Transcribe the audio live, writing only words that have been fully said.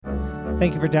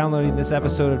Thank you for downloading this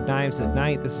episode of Knives at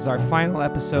Night. This is our final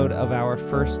episode of our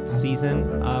first season.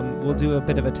 We'll do a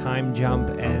bit of a time jump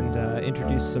and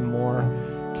introduce some more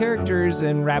characters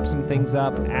and wrap some things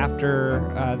up after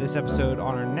this episode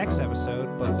on our next episode.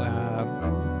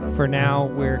 But for now,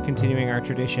 we're continuing our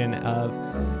tradition of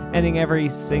ending every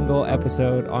single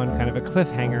episode on kind of a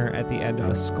cliffhanger at the end of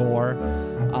a score.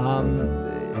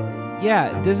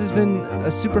 This has been a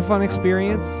super fun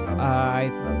experience. I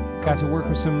got to work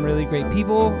with some really great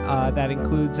people. That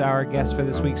includes our guest for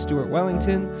this week, Stuart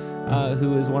Wellington,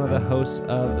 who is one of the hosts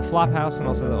of the Flophouse and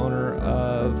also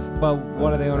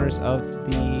one of the owners of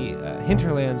the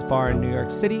Hinterlands bar in New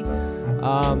York City.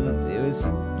 It was,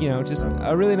 just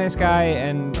a really nice guy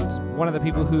and one of the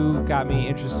people who got me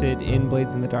interested in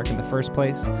Blades in the Dark in the first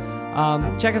place.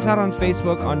 Check us out on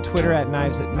Facebook, on Twitter at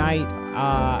Knives at Night,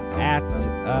 at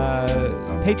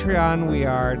Patreon. We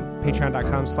are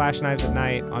patreon.com/Knives at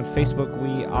Night. On Facebook,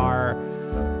 we are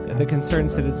the Concerned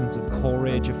Citizens of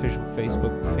Coleridge official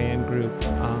Facebook fan group.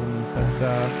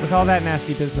 But with all that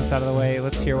nasty business out of the way,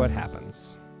 let's hear what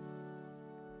happens.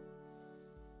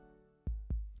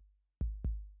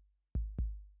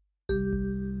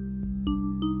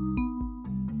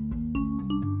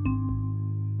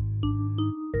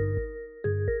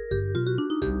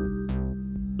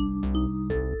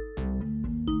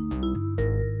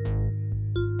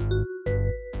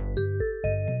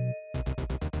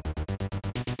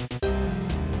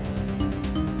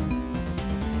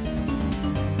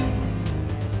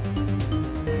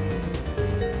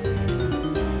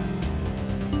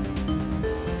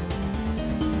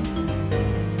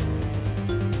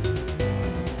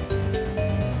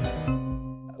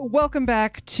 Welcome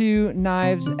back to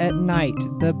Knives at Night,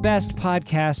 the best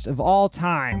podcast of all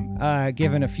time,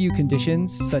 given a few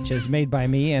conditions, such as made by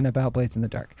me and about Blades in the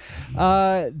Dark.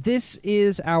 This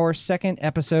is our second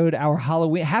episode, our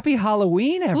Halloween. Happy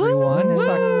Halloween, everyone.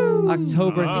 Woo! It's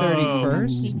October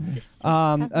 31st.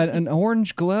 An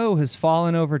orange glow has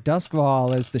fallen over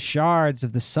Duskval as the shards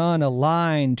of the sun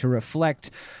align to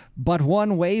reflect but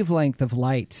one wavelength of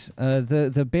light.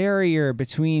 The barrier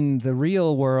between the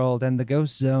real world and the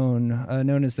ghost zone,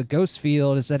 known as the ghost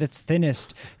field, is at its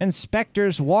thinnest, and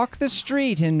specters walk the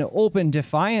street in open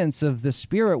defiance of the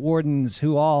spirit wardens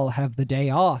who all have the day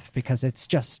off because it's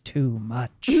just too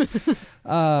much.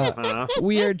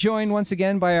 We are joined once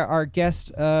again by our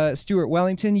guest, Stuart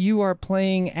Wellington. You are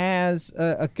playing as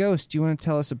a ghost. Do you want to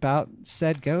tell us about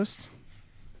said ghost?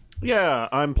 Yeah,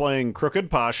 I'm playing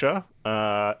Crooked Pasha,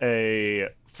 a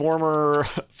former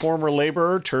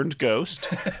laborer turned ghost.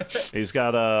 He's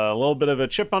got a little bit of a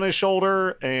chip on his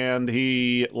shoulder, and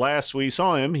last we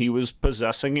saw him, he was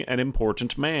possessing an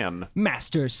important man.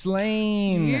 Master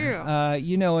Slain. Yeah.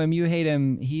 You know him, you hate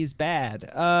him, he's bad.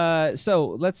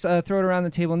 So let's throw it around the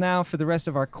table now for the rest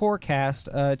of our core cast.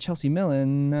 Chelsea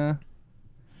Millen,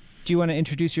 do you want to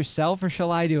introduce yourself, or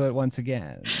shall I do it once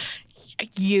again?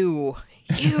 You.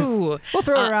 We'll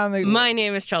throw it around the... My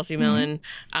name is Chelsea Millen.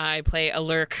 I play a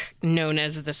lurk known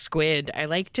as the Squid. I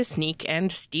like to sneak and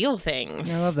steal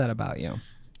things. I love that about you.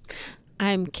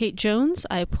 I'm Kate Jones.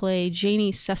 I play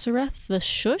Janie Cesareth, the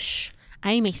Shush.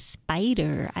 I'm a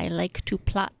spider. I like to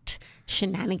plot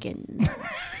shenanigans.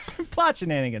 Plot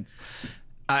shenanigans.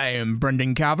 I am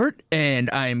Brendan Calvert, and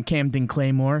I am Camden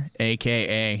Claymore,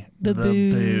 a.k.a. The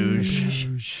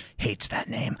Booge. Hates that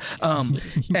name.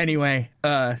 Anyway,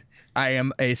 I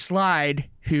am a Slide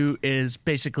who is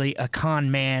basically a con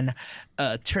man,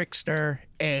 a trickster,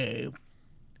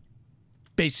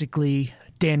 basically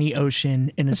Danny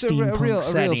Ocean in a steampunk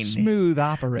setting. A real smooth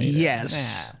operator. Yes.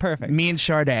 Yeah, perfect. Me and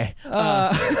Sade.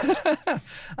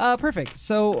 Perfect.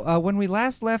 So when we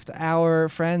last left our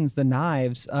friends, the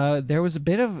Knives, there was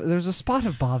a spot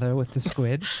of bother with the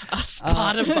Squid. A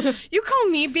spot of... You call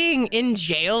me being in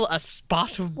jail a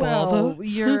spot of bother? Well,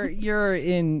 you're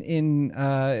in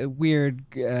weird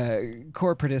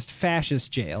corporatist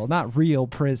fascist jail, not real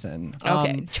prison.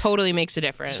 Okay, totally makes a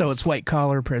difference. So it's white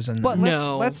collar prison. But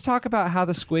No. let's talk about how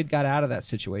the Squid got out of that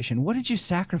situation. What did you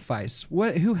sacrifice?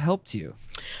 Who helped you?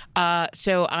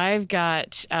 So I've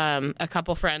got a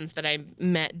couple friends that I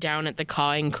met down at the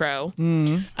Cawing Crow,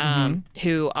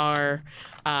 who are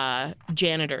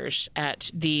janitors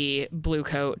at the Blue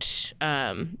Coat,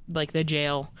 like the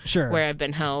jail where I've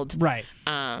been held. Right.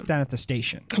 Down at the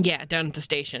station. Yeah, down at the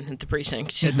station, at the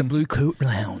precinct. At the Blue Coat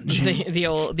Lounge. The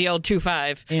old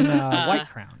 2-5. In White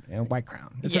Crown. White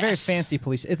Crown. It's a very fancy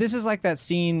police. This is like that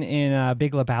scene in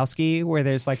Big Lebowski where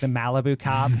there's like the Malibu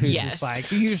cop who's just like,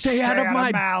 you stay out of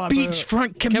my Malibu.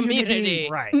 beachfront community.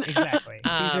 Right, exactly.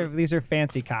 These are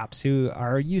fancy cops who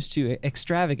are used to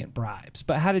extravagant bribes.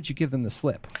 But how did you give them the slip?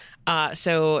 flip?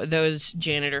 So those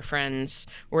janitor friends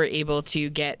were able to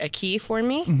get a key for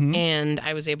me, and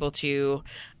I was able to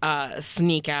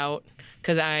sneak out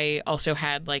because I also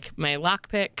had like my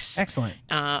lockpicks Excellent.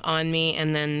 on me,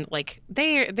 and then like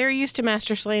they're used to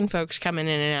Master Slain folks coming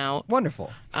in and out.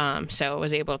 Wonderful. So I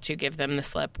was able to give them the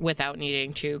slip without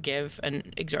needing to give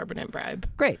an exorbitant bribe.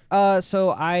 Great.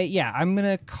 So I'm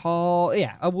gonna call.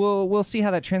 We'll see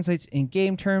how that translates in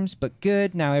game terms. But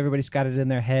good. Now everybody's got it in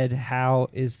their head. How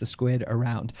is the squid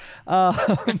around?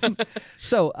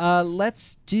 So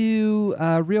let's do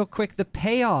real quick the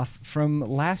payoff from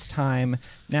last time.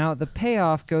 Now the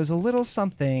payoff goes a little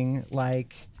something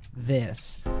like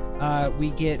this.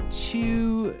 We get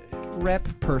 2 rep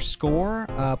per score,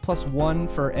 plus 1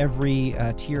 for every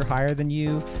tier higher than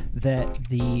you that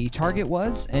the target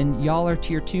was, and y'all are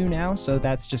tier 2 now, so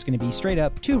that's just going to be straight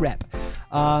up 2 rep.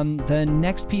 The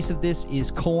next piece of this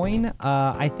is coin.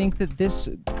 I think that this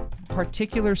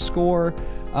particular score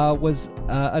was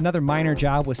another minor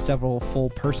job with several full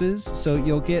purses, so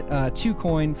you'll get 2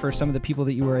 coin for some of the people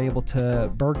that you were able to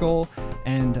burgle,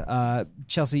 and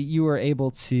Chelsea, you were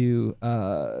able to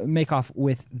make off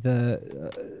with the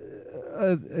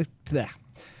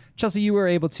Chelsea, you were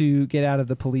able to get out of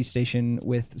the police station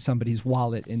with somebody's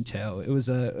wallet in tow. It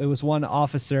was one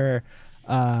officer.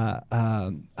 Oh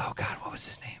God, what was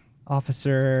his name?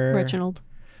 Officer Reginald.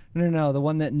 No, the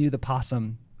one that knew the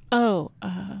possum. Oh,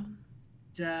 oh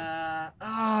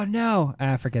no,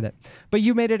 forget it. But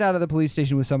you made it out of the police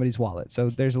station with somebody's wallet, so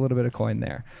there's a little bit of coin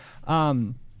there.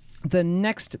 The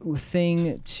next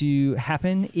thing to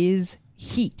happen is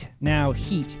heat. Now,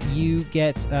 heat, you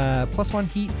get plus 1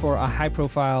 heat for a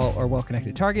high-profile or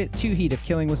well-connected target, 2 heat if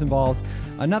killing was involved,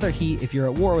 another heat if you're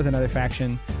at war with another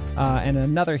faction, and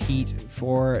another heat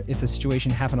for if the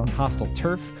situation happened on hostile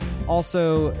turf.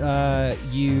 Also,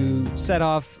 you set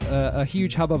off a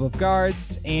huge hubbub of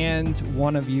guards, and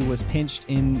one of you was pinched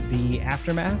in the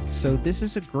aftermath. So this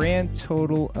is a grand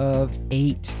total of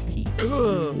 8 heat.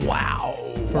 Wow.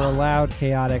 For a loud,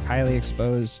 chaotic, highly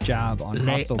exposed job on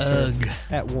hostile turf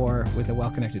at war with a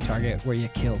well-connected target where you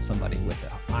killed somebody with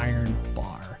an iron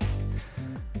bar.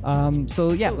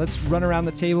 So yeah, let's run around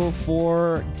the table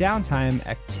for downtime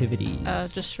activities.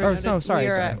 just for sorry.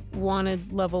 We are at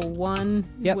wanted level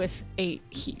 1 with 8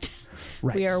 heat.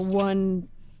 Right. We are 1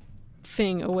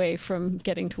 thing away from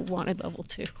getting to wanted level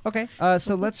 2. Okay,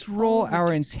 so let's roll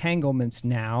our entanglements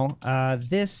now.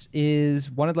 This is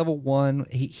wanted level 1,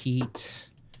 8 heat,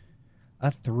 a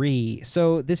 3.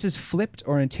 So this is flipped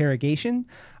or interrogation.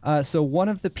 So one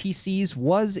of the PCs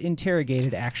was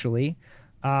interrogated, actually.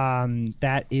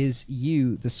 That is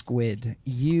you, the squid.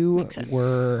 You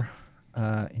were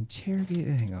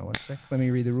interrogated. Hang on one sec. Let me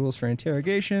read the rules for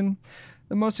interrogation.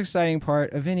 The most exciting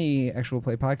part of any actual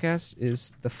play podcast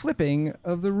is the flipping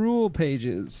of the rule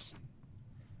pages.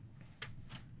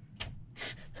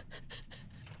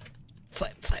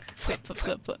 Flip.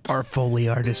 Our Foley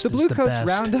artist The is the Bluecoats best.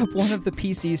 round up one of the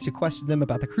PCs to question them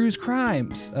about the crew's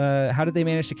crimes. How did they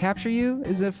manage to capture you?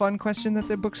 Is a fun question that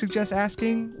the book suggests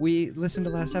asking. We listened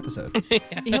to last episode.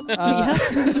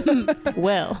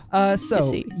 Well,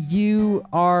 So you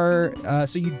are.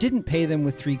 So you didn't pay them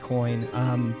with 3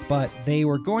 coin, but they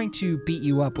were going to beat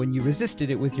you up when you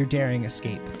resisted it with your daring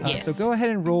escape. Yes. So go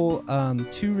ahead and roll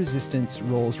 2 resistance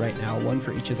rolls right now, 1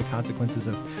 for each of the consequences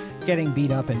of getting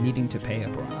beat up and needing to pay a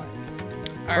bribe.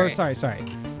 All right. Sorry.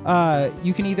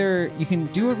 You can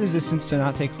do a resistance to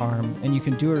not take harm, and you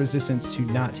can do a resistance to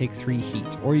not take 3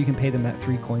 heat, or you can pay them that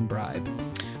 3 coin bribe.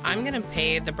 I'm gonna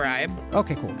pay the bribe.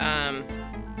 Okay, cool.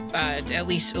 At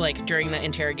least like during the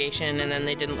interrogation, and then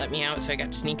they didn't let me out, so I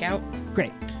got to sneak out.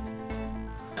 Great.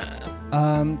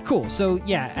 Cool. So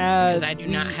yeah, Because I do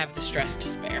not have the stress to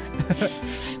spare.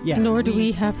 yeah. nor do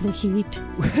we have the heat.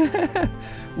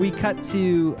 We cut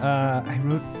to.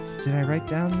 Did I write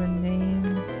down the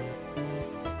name?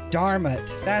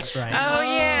 Darmot. That's right. Oh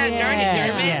yeah, darn it,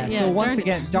 darn it. Yeah. Yeah, So once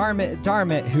darn again,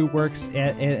 Darmot, who works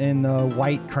in the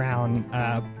White Crown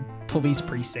police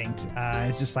precinct,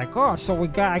 is just like, oh, so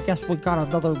I guess we got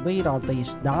another lead on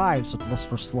these knives that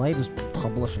Mr. Slade is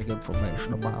publishing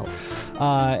information about.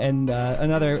 And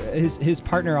his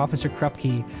partner, Officer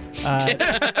Krupke,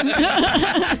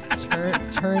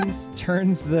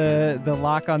 turns the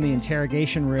lock on the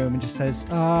interrogation room and just says,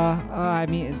 I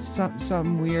mean, it's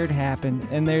something weird happened.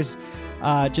 And there's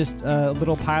just a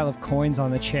little pile of coins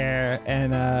on the chair,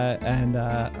 and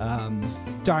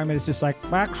Darmot is just like,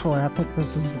 actually, I think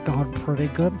this has gone pretty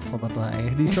good for the day.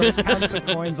 And he sort of counts the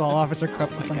coins while Officer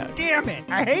Krupp is like, damn it,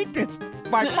 I hate this,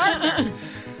 my partner.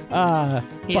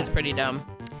 He is pretty dumb.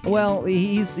 Well,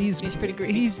 he's pretty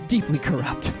greedy. He's deeply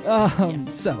corrupt.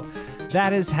 Yes. So,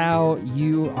 that is how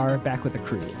you are back with the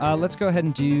crew. Let's go ahead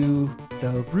and do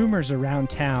the rumors around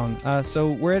town. So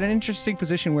we're at an interesting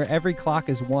position where every clock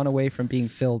is one away from being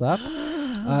filled up.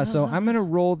 So I'm going to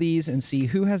roll these and see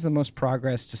who has the most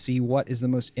progress to see what is the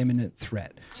most imminent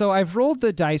threat. So I've rolled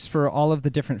the dice for all of the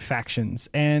different factions,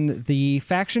 and the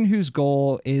faction whose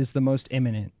goal is the most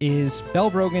imminent is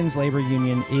Belbrogan's labor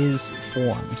union is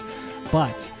formed.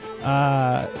 But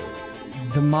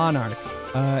the Monarch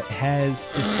has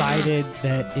decided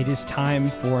that it is time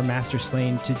for Master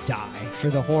Slain to die for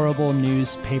the horrible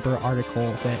newspaper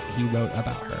article that he wrote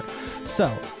about her.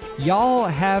 So, y'all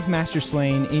have Master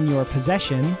Slain in your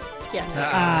possession. Yes.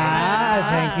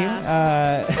 Thank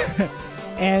you.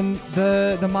 And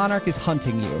the Monarch is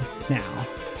hunting you now.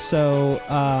 So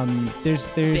there's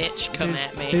Bitch, come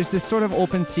at me. There's this sort of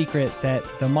open secret that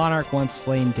the Monarch wants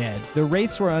Slain dead. The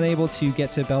Wraiths were unable to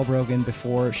get to Belbrogan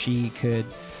before she could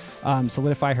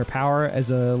solidify her power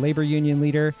as a labor union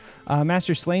leader.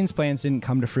 Master Slain's plans didn't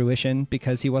come to fruition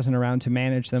because he wasn't around to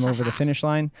manage them over the finish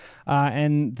line.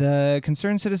 And the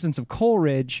concerned citizens of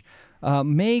Coleridge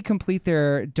may complete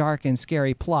their dark and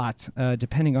scary plot,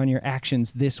 depending on your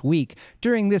actions this week,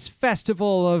 during this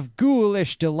festival of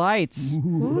ghoulish delights.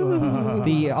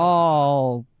 The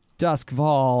All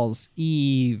Duskval's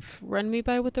Eve. Run me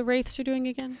by what the Wraiths are doing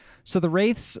again. So the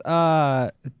Wraiths,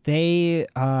 they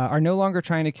are no longer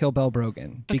trying to kill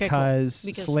Belbrogan Okay, because cool.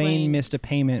 Because Slain Slain missed a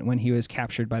payment when he was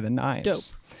captured by the Knives. Dope.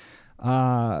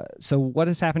 So what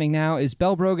is happening now is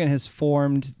Belbrogan has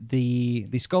formed the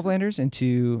Skovlanders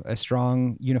into a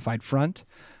strong unified front,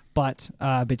 but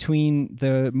between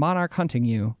the Monarch hunting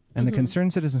you and the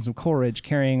concerned citizens of Coleridge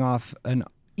carrying off an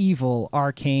evil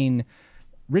arcane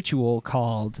ritual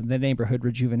called the Neighborhood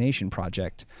Rejuvenation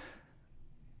Project,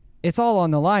 it's all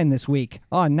on the line this week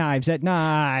on Knives at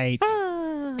Night.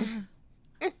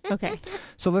 Okay.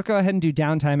 So let's go ahead and do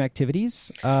downtime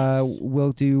activities.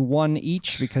 We'll do one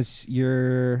each because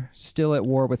you're still at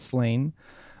war with Slain,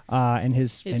 and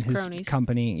his cronies.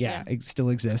 company. Yeah, it still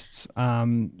exists.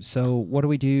 So what do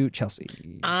we do, Chelsea?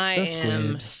 I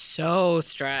am so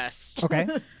stressed. Okay.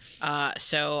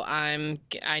 So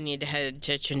I need to head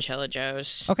to Chinchilla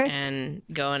Joe's. Okay. And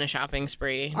go on a shopping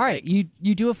spree. All right. You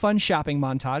do a fun shopping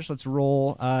montage. Let's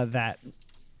roll that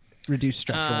reduce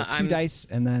stress roll. 2 dice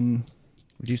and then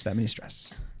reduce that many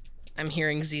stress. I'm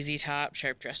hearing ZZ Top,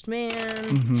 Sharp Dressed Man.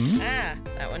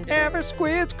 That one did. Every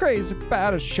squid's crazy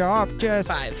about a sharp dress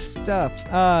 5. stuff.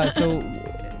 So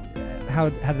how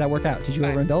did that work out? Did you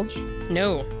 5. overindulge?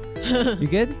 No, You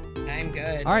good? I'm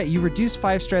good. All right, you reduce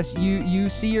 5 stress. You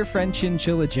see your friend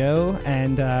Chinchilla Joe,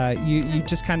 and you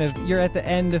just kind of you're at the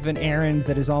end of an errand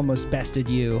that has almost bested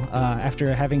you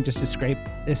after having just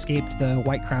escaped the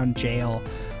White Crown jail.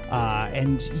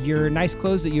 And your nice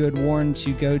clothes that you had worn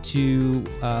to go to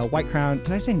White Crown.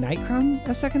 Did I say Night Crown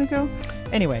a second ago?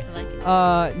 Anyway, I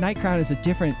like it. Night Crown is a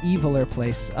different, eviler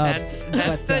place. That's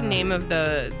the name of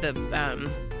the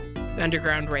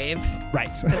underground rave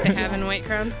Right. that they have in White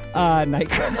Crown. Night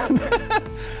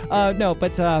Crown. No,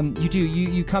 but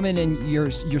you come in and you're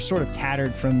sort of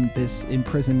tattered from this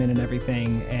imprisonment and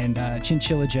everything, and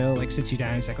Chinchilla Joe like sits you down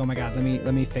and he's like, oh my god,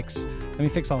 let me fix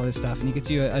all this stuff, and he gets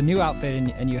you a new outfit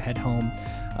and you head home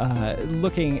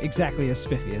looking exactly as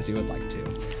spiffy as you would like to.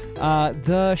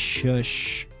 The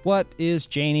Shush. What is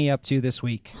Janie up to this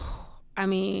week? I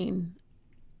mean,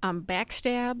 I'm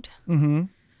backstabbed. Mm-hmm.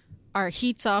 Our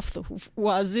heat's off the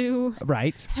wazoo.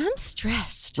 Right. And I'm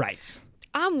stressed. Right.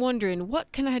 I'm wondering,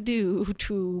 what can I do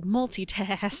to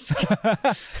multitask?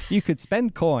 You could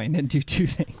spend coin and do 2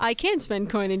 things. I can spend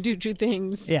coin and do 2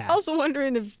 things. Yeah. Also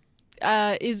wondering if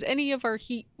is any of our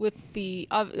heat with the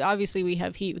obviously we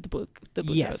have heat with the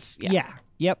blue Yes. coats. Yeah.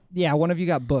 Yep. Yeah. One of you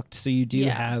got booked, so you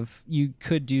Yeah. you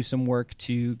could do some work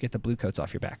to get the blue coats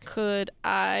off your back. Could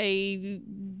I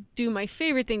do my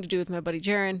favorite thing to do with my buddy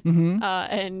Jaren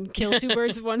and kill 2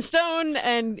 birds with 1 stone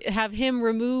and have him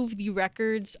remove the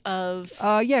records of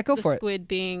Yeah, go the for it. squid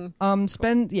being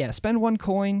Spend 1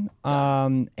 coin,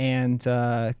 and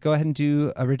go ahead and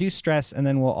do a reduced stress, and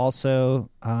then we'll also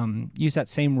use that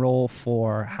same roll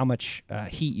for how much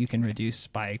heat you can reduce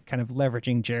by kind of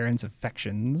leveraging Jaren's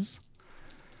affections.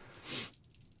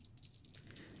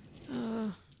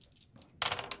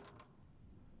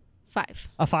 5.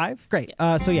 A 5? Great.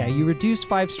 So yeah, you reduce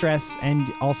 5 stress and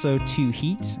also 2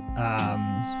 heat.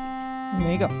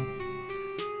 There you go.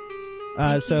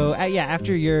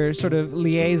 After your sort of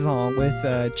liaison with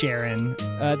Jaren,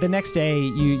 the next day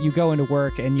you go into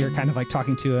work and you're kind of like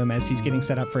talking to him as he's getting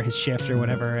set up for his shift or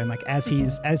whatever, and like as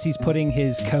he's putting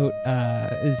his coat,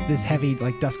 is this heavy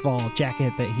like Duskval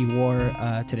jacket that he wore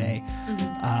today.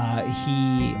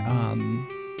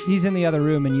 he's in the other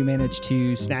room, and you manage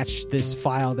to snatch this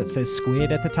file that says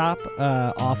squid at the top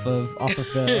off of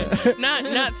the.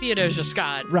 not Theodosia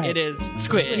Scott. Right. It is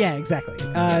Squid. Yeah, exactly.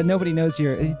 Nobody knows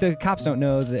the cops don't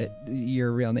know that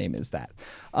your real name is that.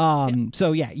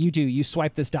 So yeah, you do. You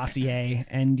swipe this dossier,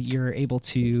 and you're able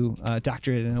to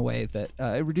doctor it in a way that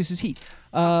it reduces heat.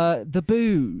 The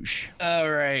bouge. All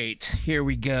right, here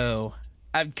we go.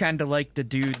 I'd kind of like to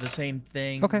do the same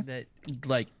thing. Okay. That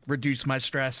like reduce my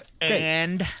stress Great.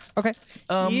 and Okay.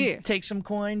 Yeah. take some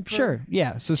coin. For, Sure.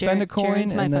 Yeah. So spend a coin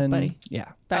Jaren's my and fuck then buddy. yeah.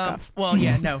 Back off. Well,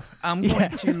 yeah, no. I'm going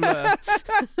to.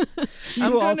 You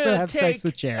I'm will also gonna have take, sex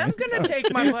with Jaren. I'm gonna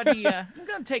take my buddy. I'm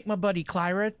gonna take my buddy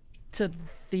Clyra to the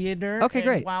theater. Okay, and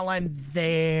great. While I'm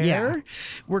there, Yeah.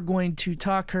 we're going to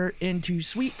talk her into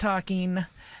sweet talking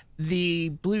the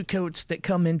blue coats that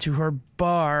come into her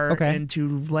bar Okay.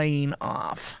 into laying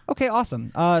off. Okay,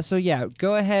 awesome. So yeah,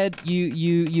 go ahead.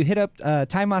 You hit up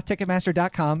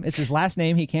TimeOffTicketmaster.com. It's his last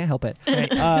name. He can't help it.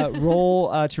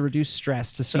 Roll to reduce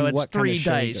stress to see So it's what kind 3 of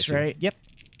show you dice, go to. right? Yep.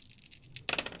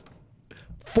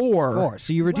 4. 4.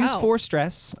 So you reduce Wow. 4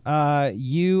 stress.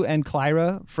 You and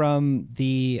Clyra from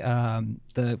the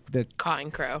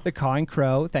Cawing Crow. the Cawing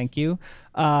Crow, thank you,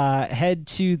 head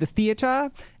to the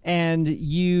theater, and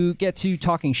you get to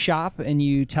talking shop, and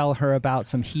you tell her about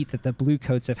some heat that the blue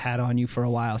coats have had on you for a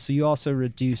while. So you also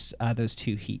reduce those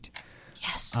 2 heat.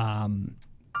 Yes.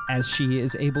 As she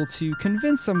is able to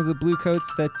convince some of the blue coats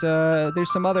that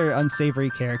there's some other unsavory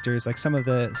characters, like some of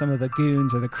the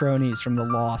goons or the cronies from the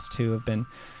Lost who have been,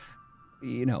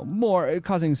 more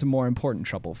causing some more important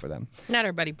trouble for them. Not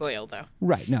our buddy Boyle, though.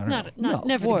 Right? No. Not- never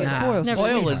the Boyle, good guy. Boyle's a Never the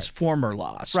Boyle sweetheart. is former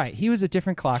lost. Right. He was a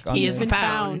different clock on He the is Been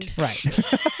found. Right.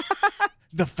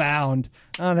 The Found.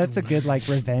 Oh, that's a good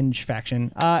revenge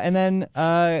faction. And then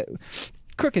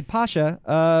Crooked Pasha.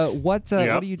 What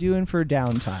Yep. are you doing for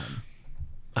downtime?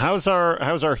 How's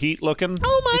our heat looking?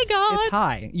 Oh my god. It's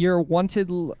high. You're wanted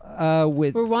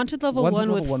with. We're wanted level wanted 1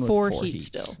 level with one 4 heat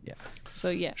still. Yeah. So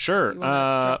yeah. Sure. You wanna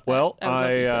drop that? Well, I would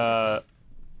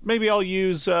love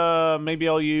you for maybe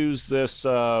I'll use this.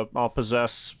 I'll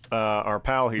possess our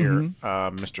pal here,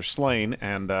 Mr. Slane,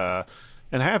 and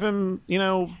have him,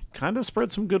 kind of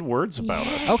spread some good words about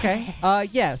us. Okay.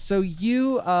 Yeah. So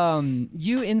you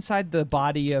inside the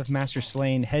body of Master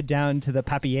Slane head down to the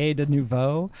Papier de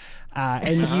Nouveau,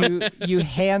 and you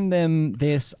hand them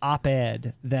this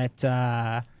op-ed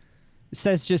that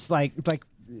says just like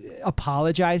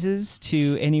apologizes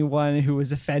to anyone who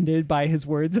was offended by his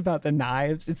words about the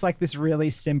knives. It's like this really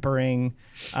simpering,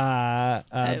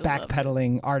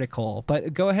 backpedaling article.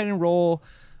 But go ahead and roll.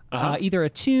 Either a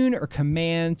tune or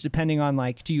command, depending on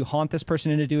do you haunt this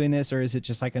person into doing this, or is it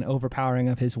just like an overpowering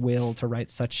of his will to write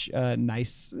such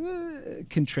nice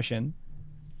contrition?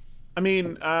 I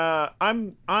mean,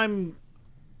 I'm not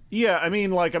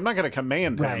going to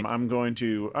command him. Right. I'm going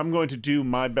to do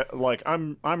my best.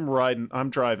 I'm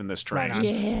driving this train. Right on.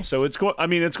 Yes. So it's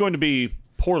going to be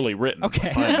poorly written.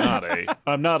 Okay.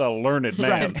 I'm not a learned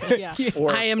man. Right. Yeah.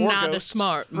 Or, I am or not a ghost.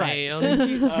 smart Right.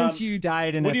 man. Since you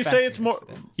died in would a you say factory it's more-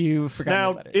 accident, you forgot your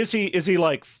Now, letters. is he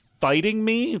fighting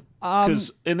me?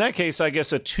 Because in that case, I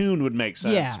guess a tune would make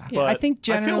sense. Yeah. But I think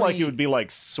I feel like generally- it would be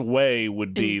like sway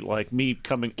would be like me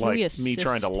coming, Can we me assist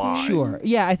trying to him? lie. Sure.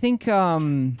 Yeah, I think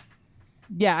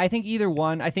I think either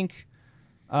one. I think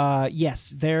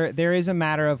yes, there is a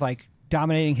matter of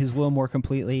dominating his will more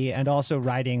completely and also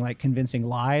writing convincing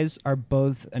lies are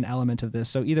both an element of this.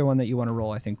 So either one that you want to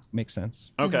roll I think makes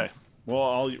sense. Okay. Well,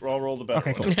 I'll roll the better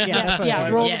Okay, one. cool. Yeah, Yes, that's what yeah, I-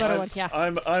 roll Yes. the better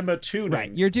one. Yeah. I'm a tuning. Right.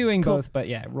 You're doing both, but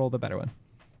yeah, roll the better one.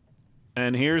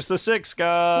 And here's the 6,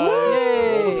 guys.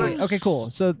 Okay, cool.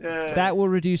 So Yay. that will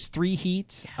reduce 3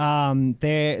 heat.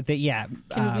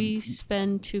 Can we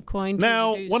spend 2 coins?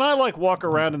 Now, when I walk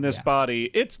around in this Yeah.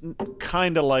 body, it's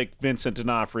kind of like Vincent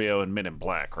D'Onofrio in Men in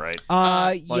Black, right?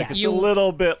 yeah. It's a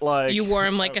little bit like You wore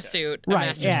him like a suit, a Right,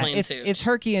 Master yeah, Slane it's suit. it's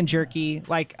herky and jerky.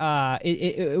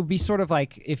 It would be sort of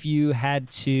like if you had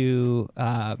to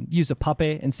use a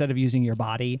puppet instead of using your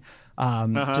body,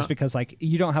 just because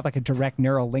you don't have a direct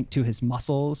neural link to his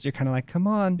muscles. You're kind of come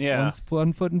on, Yeah.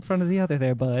 one foot in front of the other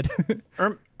there, bud.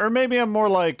 Or maybe I'm more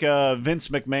like Vince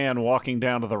McMahon walking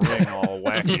down to the ring all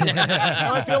wacky.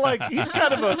 I feel like this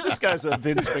guy's a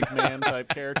Vince McMahon type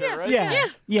character, right?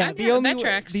 Yeah. that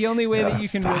tracks. The only way that you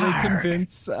can really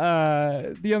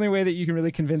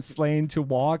convince Slane to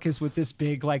walk is with this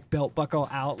big belt buckle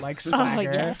out swagger.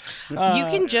 Oh, yes. You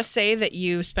can just say that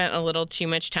you spent a little too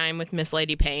much time with Miss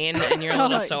Lady Payne and you're a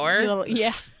little sore.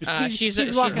 Yeah. She's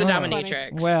walking the around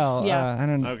dominatrix. Well, Yeah.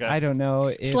 I don't know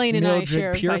if Slane and I Mildred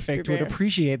share Vice Purifict Bear. would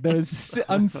appreciate investigate those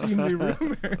unseemly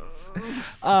rumors. We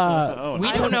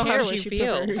I don't know care how what she she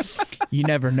feels. You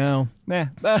never know. Nah,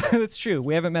 that's true.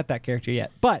 We haven't met that character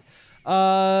yet. But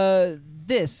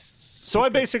this. So I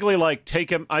basically take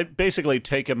him. I basically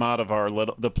take him out of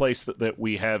the place that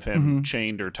we have him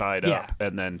chained or tied Yeah. up,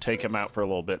 and then take him out for a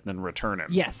little bit, and then return him.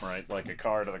 Yes. Right, like a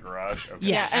car to the garage. Okay.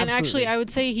 Yeah, And absolutely. actually, I would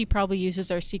say he probably uses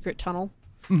our secret tunnel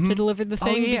to deliver the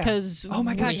thing yeah. because Oh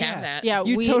my God, We have that. yeah,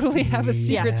 You we totally have a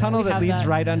secret Yeah, tunnel we that have leads that.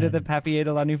 right under the Papier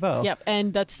de la Nouveau. Yep,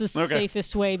 and that's the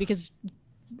safest way because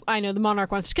I know the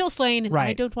monarch wants to kill Slain, and I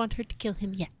Right. don't want her to kill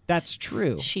him yet. That's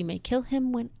true. She may kill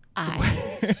him when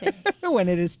I say When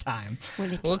it is time.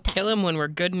 when it's We'll time. kill him when we're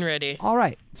good and ready. All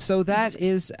right. So that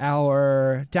is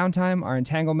our downtime, our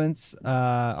entanglements,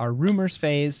 our rumors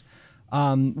phase.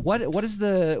 What do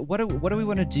we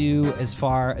want to do as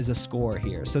far as a score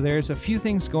here? So there's a few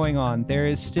things going on. There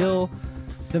is still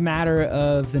the matter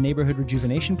of the Neighborhood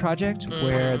Rejuvenation Project,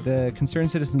 where the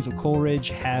concerned citizens of Coleridge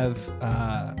have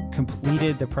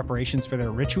completed the preparations for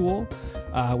their ritual,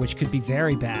 which could be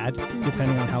very bad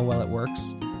depending on how well it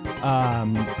works.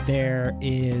 There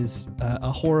is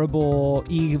a horrible,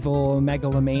 evil,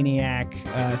 megalomaniac,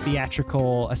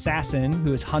 theatrical assassin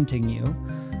who is hunting you,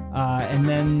 and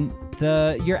then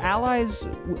your allies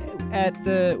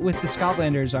with the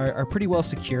Scotlanders are pretty well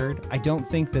secured. I don't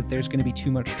think that there's going to be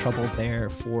too much trouble there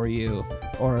for you,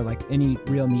 or like any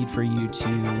real need for you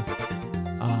to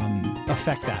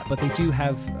affect that. But they do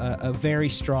have a very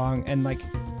strong and like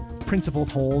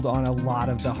principled hold on a lot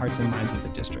of the hearts and minds of the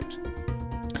district.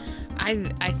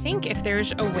 I think if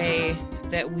there's a way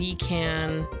that we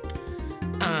can,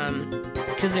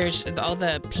 because there's all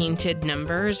the painted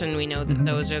numbers, and we know that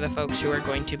those are the folks who are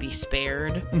going to be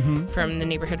spared from the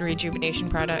Neighborhood Rejuvenation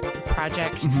Project.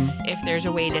 If there's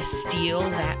a way to steal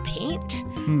that paint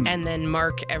and then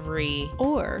mark every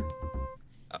or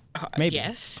Maybe.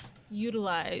 yes,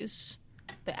 utilize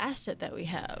the asset that we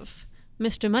have.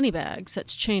 Mr. Moneybags,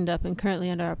 that's chained up and currently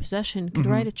under our possession, could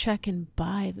write a check and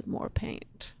buy more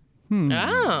paint.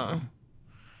 oh,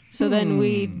 So then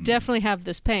we definitely have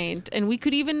this paint, and we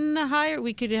could even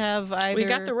we could have either we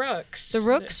got the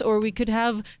rooks, or we could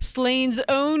have Slane's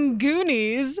own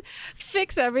Goonies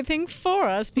fix everything for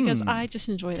us because I just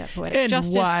enjoy that poetic And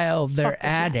justice. while they're Fuck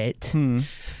this at man.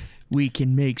 it, we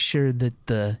can make sure that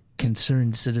the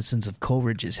concerned citizens of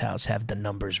Coleridge's house have the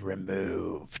numbers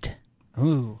removed.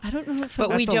 Ooh. I don't know if But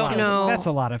we That's a don't lot of- know. That's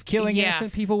a lot of killing Yeah.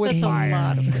 innocent people with that's fire. a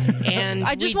lot of. and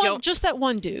I just we want don't. just that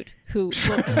one dude who. Just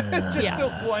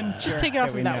the one. Just take it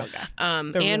off from that one guy.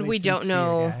 And really we don't sincere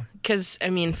know guy. because I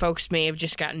mean, folks may have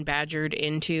just gotten badgered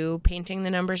into painting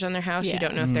the numbers on their house. We Yeah.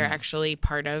 don't know if they're actually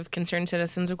part of Concerned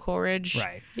Citizens of Coleridge.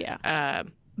 Right. Yeah.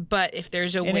 But if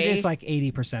there's a And way, it is like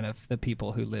 80% of the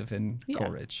people who live in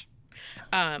Coleridge.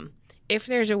 if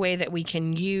there's a way that we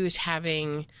can use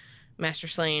having Master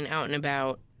Slain out and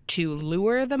about to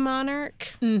lure the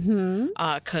monarch,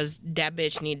 because that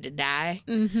bitch need to die.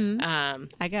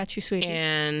 I got you, sweetie.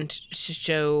 And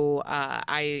so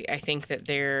I think that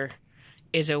there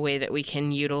is a way that we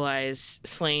can utilize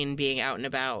Slain being out and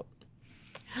about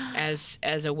as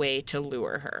a way to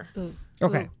lure her. Ooh.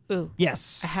 Okay. Ooh.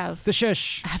 Yes. I have The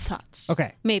shush. I have thoughts.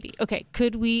 Okay. Maybe. Okay.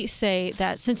 Could we say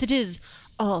that since it is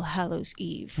All Hallows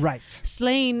Eve, Right.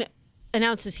 Slain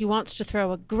announces he wants to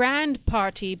throw a grand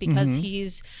party because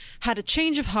he's had a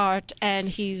change of heart and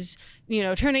he's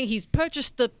he's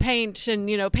purchased the paint and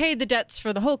paid the debts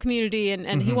for the whole community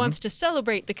and he wants to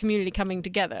celebrate the community coming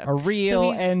together. A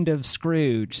real end of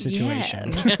Scrooge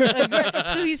situation.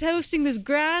 Yes. So he's hosting this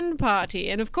grand party,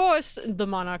 and of course the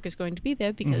monarch is going to be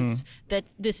there because that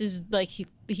this is like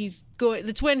he's going.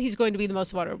 That's when he's going to be the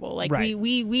most vulnerable. Like Right.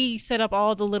 we set up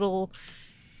all the little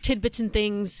tidbits and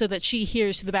things so that she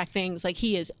hears through the back things. Like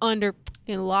he is under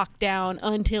in lockdown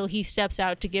until he steps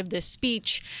out to give this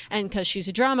speech, and because she's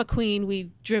a drama queen,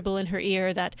 we dribble in her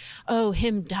ear that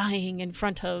him dying in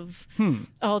front of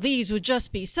all these would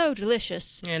just be so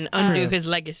delicious. And undo his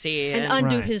legacy. And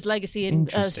undo Right. his legacy and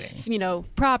Interesting.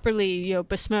 properly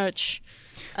besmirch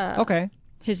Okay.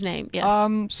 his name. Yes.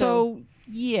 So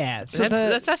yeah. So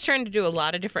that's us trying to do a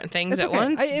lot of different things it's at okay.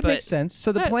 once. It but makes sense.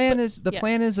 So the plan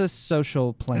is a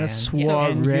social plan. A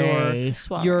soiree.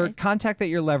 Soiree. Your contact that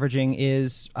you're leveraging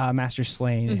is Master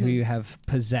Slain, who you have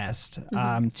possessed,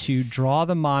 to draw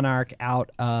the monarch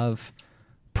out of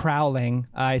prowling,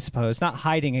 I suppose, not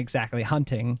hiding exactly,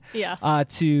 hunting. Yeah.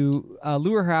 To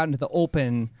lure her out into the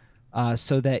open,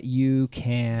 so that you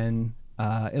can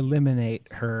eliminate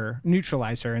her,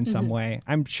 neutralize her in some way.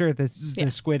 I'm sure the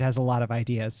squid has a lot of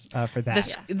ideas for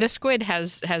that. the squid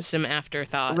has some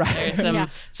afterthought. Right. There's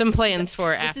some plans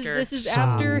for This after. is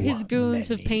after his goons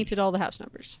have painted all the house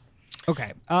numbers.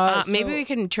 Okay. Maybe we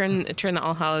can turn the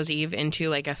All Hallows Eve into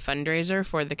like a fundraiser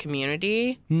for the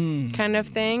community kind of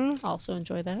thing. Also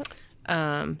enjoy that.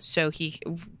 So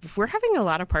we're having a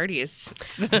lot of parties.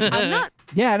 I'm not.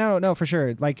 Yeah, no, for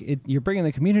sure. Like you're bringing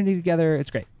the community together. It's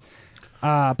great.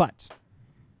 But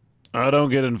I don't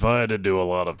get invited to a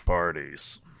lot of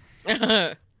parties.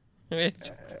 Yeah,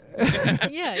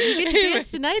 you get to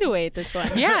dance the night away at this one.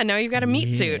 Yeah, now you've got a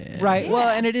meat suit. right. Well,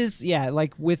 and it is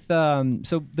like with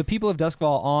so the people of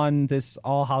Duskfall on this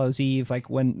All Hallows Eve, like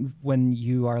when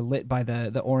you are lit by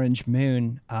the orange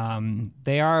moon,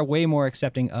 they are way more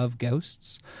accepting of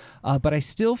ghosts. But I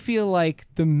still feel like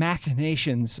the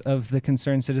machinations of the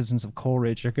concerned citizens of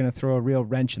Coleridge are going to throw a real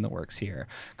wrench in the works here,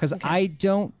 because I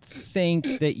don't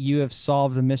think that you have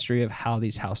solved the mystery of how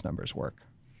these house numbers work.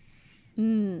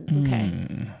 Okay.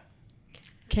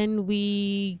 Can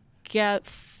we get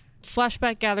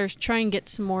flashback gatherers? Try and get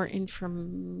some more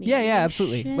information. Yeah,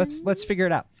 absolutely. Let's figure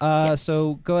it out. Yes.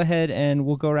 So go ahead and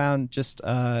we'll go around just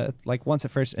like once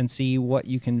at first and see what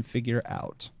you can figure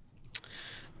out.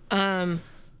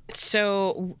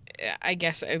 So I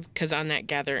guess because on that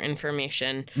gather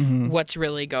information, what's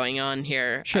really going on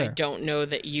here? Sure. I don't know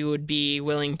that you would be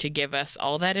willing to give us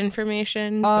all that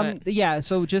information. Yeah,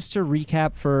 so just to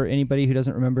recap for anybody who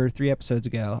doesn't remember 3 episodes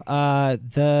ago,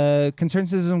 the Concerned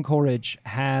Citizens of Coleridge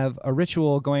have a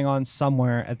ritual going on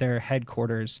somewhere at their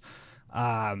headquarters,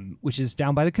 which is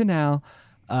down by the canal,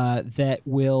 that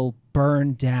will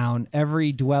burn down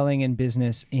every dwelling and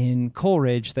business in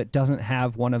Coleridge that doesn't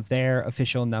have one of their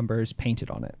official numbers painted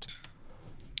on it.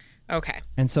 Okay.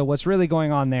 And so what's really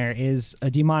going on there is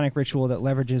a demonic ritual that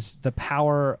leverages the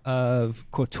power of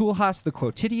Quotulhas the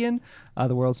Quotidian,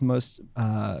 the world's most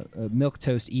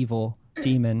milquetoast evil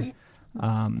demon,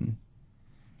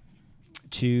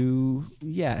 to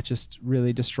just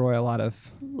really destroy a lot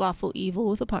of lawful evil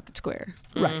with a pocket square.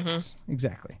 rights.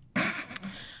 Exactly.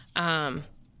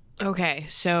 Okay.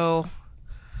 So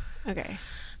Okay.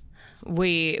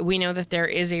 we know that there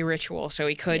is a ritual, so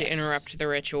we could Yes. interrupt the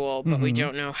ritual, but we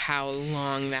don't know how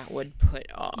long that would put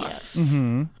off Yes.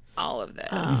 all of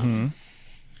this.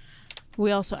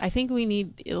 We also, I think we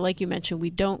need, like you mentioned,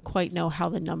 we don't quite know how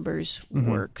the numbers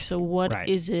work. So what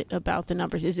is Right. it about the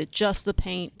numbers? Is it just the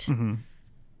paint?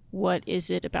 What is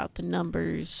it about the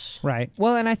numbers? Right.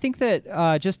 Well, and I think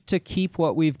that just to keep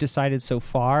what we've decided so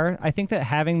far, I think that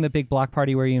having the big block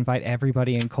party where you invite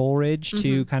everybody in Coleridge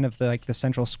to kind of the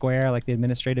central square, like the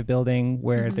administrative building,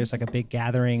 where there's like a big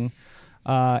gathering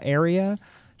area,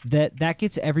 that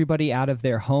gets everybody out of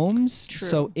their homes. True.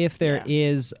 So if there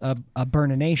is a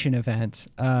Burnination event,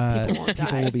 People won't people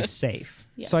die. will be safe.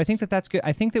 So I Yes. think that's good.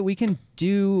 I think that we can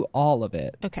do all of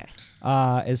it. Okay.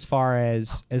 As far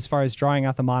as drawing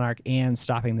out the monarch and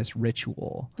stopping this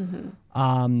ritual.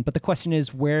 But the question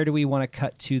is, where do we want to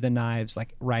cut to the knives,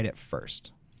 like right at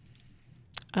first?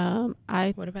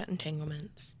 What about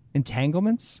entanglements?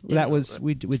 Entanglements? That was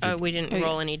we did. We didn't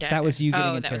roll any dice. That was you getting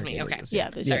Oh, that was me. interrogated. Okay. Yeah,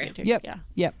 there's Sorry. second Yep. Yeah.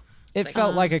 Yep. It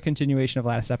felt like a continuation of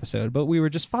last episode, but we were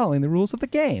just following the rules of the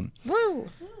game. Woo!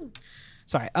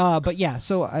 Sorry. But yeah,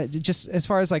 so just as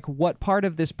far as like what part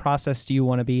of this process do you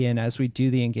want to be in as we do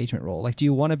the engagement roll? Like, do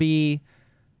you want to be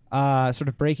sort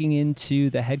of breaking into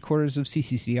the headquarters of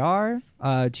CCCR?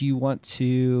 Do you want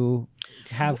to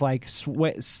have like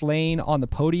Slain on the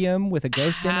podium with a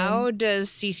ghost in him? How does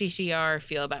CCCR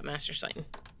feel about Master Slain?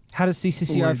 How does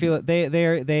CCCR feel?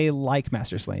 They like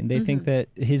Master Slain. They think that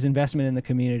his investment in the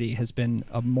community has been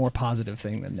a more positive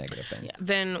thing than negative thing. Yeah.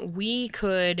 Then we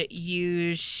could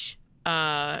use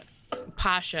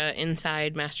Pasha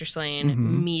inside Master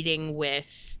Slain meeting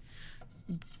with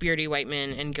Beardy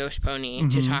Whiteman and Ghost Pony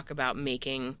to talk about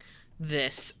making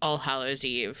this All Hallows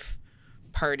Eve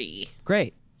party.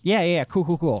 Great. Yeah.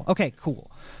 Cool. Okay, cool.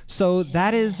 So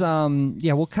that is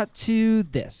we'll cut to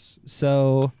this.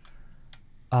 So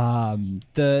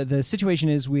the situation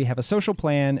is we have a social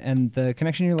plan, and the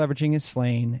connection you're leveraging is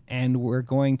Slain, and we're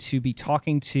going to be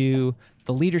talking to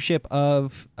the leadership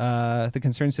of the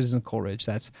Concerned Citizen of Coleridge.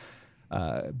 That's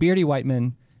Beardy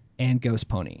Whiteman and Ghost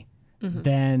Pony.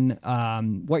 Then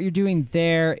what you're doing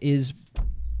there is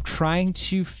trying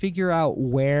to figure out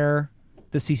where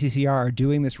the CCCR are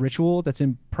doing this ritual that's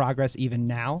in progress even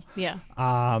now. Yeah.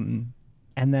 And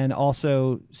then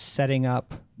also setting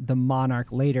up the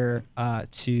monarch later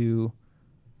to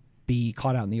be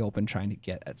caught out in the open trying to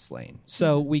get at Slain.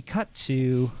 So we cut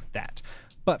to that.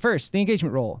 But first, the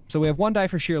engagement roll. So we have 1 die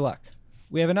for sheer luck.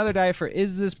 We have another die for,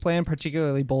 is this plan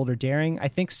particularly bold or daring? I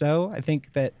think so. I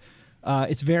think that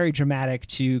it's very dramatic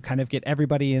to kind of get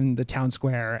everybody in the town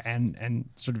square and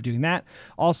sort of doing that.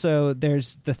 Also,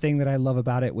 there's the thing that I love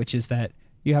about it, which is that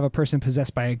You have a person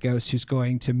possessed by a ghost who's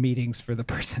going to meetings for the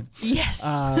person. Yes.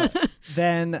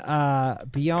 Then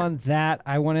beyond that,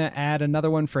 I want to add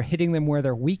another one for hitting them where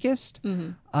they're weakest.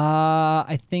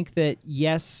 I think that,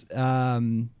 yes,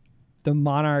 the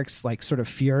monarch's like sort of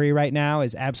fury right now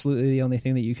is absolutely the only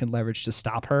thing that you can leverage to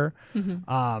stop her.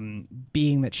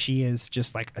 Being that she is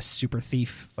just like a super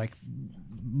thief, like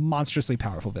monstrously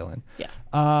powerful villain. Yeah.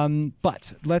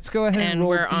 But let's go ahead and And roll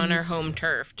we're on our these. home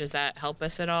turf. Does that help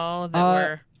us at all? That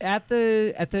we're At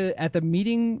the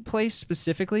meeting place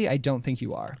specifically, I don't think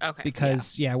you are. Okay.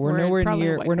 Because we're We're in nowhere probably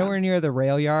near White we're Crown. nowhere near the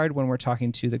rail yard when we're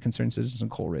talking to the concerned citizens in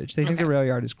Coleridge. They think the Okay. rail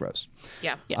yard is gross.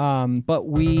 yeah. But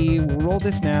we will roll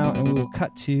this now and we will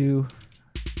cut to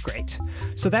great.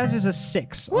 So that is a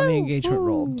 6 on the engagement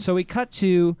roll. So we cut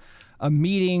to a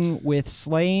meeting with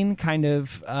Slain kind of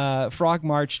frog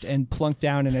marched and plunked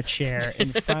down in a chair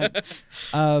in front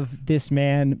of this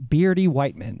man, Beardy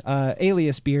Whiteman,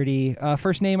 alias Beardy.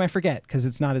 First name I forget because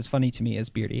it's not as funny to me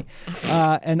as Beardy.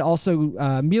 And also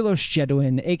Milos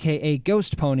Jedwin, aka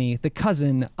Ghost Pony, the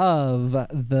cousin of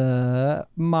the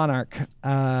monarch,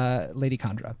 Lady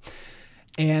Kandra.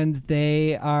 And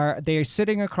they are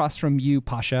sitting across from you,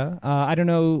 Pasha. I don't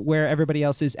know where everybody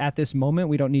else is at this moment.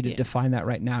 We don't need to define that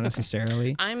right now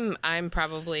necessarily. I'm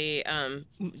probably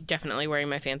definitely wearing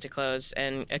my fancy clothes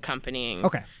and accompanying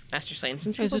Okay. Master Slain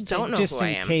since I was people gonna say, don't know Just who I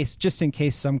in am.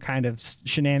 case some kind of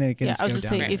shenanigans Yeah, I was go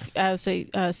going down. to say, I would say,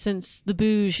 since the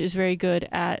Bouge is very good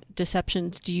at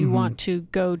deceptions, do you want to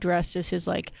go dressed as his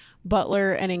like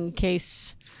butler, and in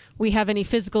case we have any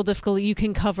physical difficulty, you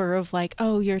can cover of like,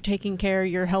 oh, you're taking care,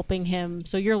 you're helping him,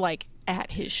 so you're like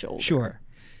at his shoulder. Sure.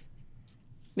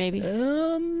 Maybe.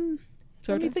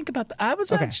 Let me think about that. I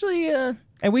was Okay. actually.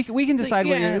 And we can decide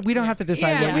what yeah. you're, we don't have to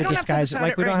decide Yeah, what we your don't have to disguise decide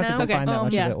like it we don't right have to now. define that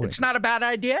much yeah. of it. It's not a bad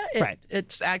idea. Right.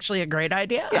 It's actually a great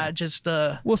idea. I just.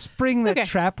 We'll spring the Okay.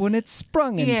 trap when it's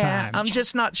sprung in Yeah, time. I'm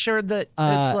just not sure that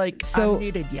Uh, it's like so- I'm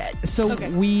needed yet. So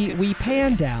we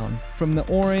pan down from the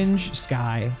orange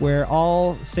sky where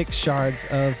all 6 shards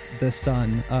of the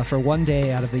sun for one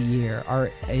day out of the year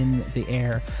are in the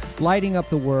air, lighting up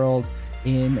the world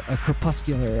in a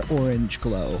crepuscular orange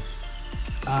glow.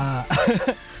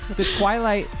 The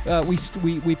twilight,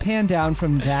 we pan down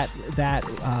from that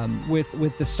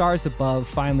with the stars above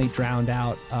finally drowned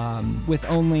out, with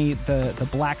only the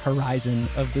black horizon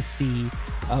of the sea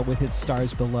with its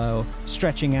stars below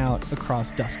stretching out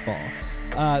across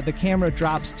Duskfall. The camera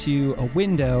drops to a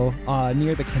window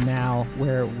near the canal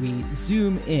where we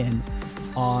zoom in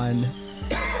on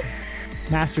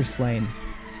Master Slain,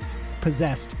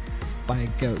 possessed by a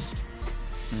ghost,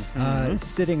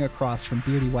 sitting across from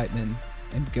Beardy Whiteman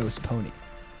and Ghost Pony.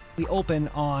 We open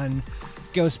on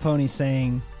Ghost Pony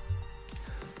saying,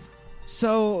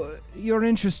 "So you're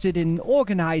interested in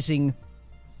organizing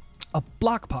a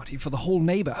block party for the whole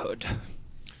neighborhood?"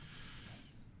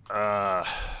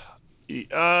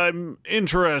 I'm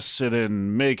interested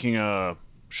in making a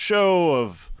show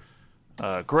of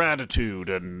gratitude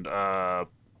and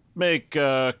make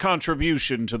a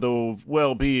contribution to the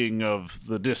well-being of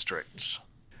the district.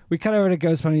 We cut over to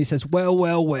Ghost Pony. He says,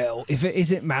 well, if it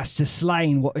isn't Master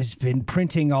Slain what has been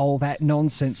printing all that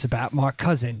nonsense about my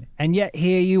cousin, and yet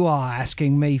here you are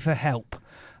asking me for help.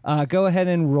 Go ahead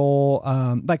and roll.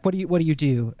 What do you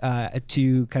do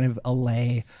to kind of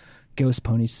allay Ghost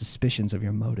Pony's suspicions of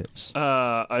your motives?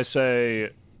 I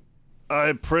say,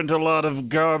 I print a lot of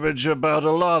garbage about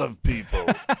a lot of people.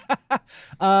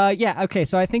 Yeah, okay,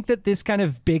 so I think that this kind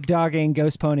of big dogging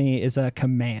Ghost Pony is a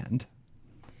command.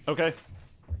 Okay.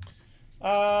 Do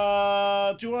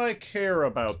I care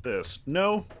about this?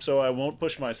 No, so I won't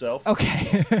push myself.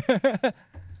 Okay.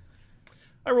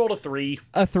 I rolled a 3.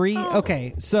 A 3?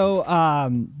 Okay. So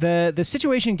the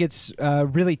situation gets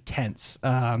really tense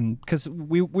because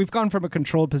we've gone from a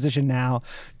controlled position now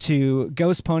to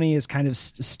Ghost Pony is kind of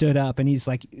stood up and he's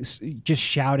like just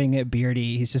shouting at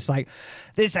Beardy. He's just like,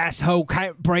 "This asshole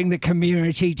can't bring the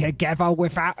community together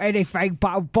without anything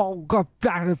but a ball."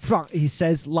 He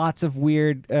says lots of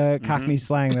weird Cockney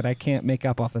slang that I can't make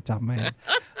up off the top of my head.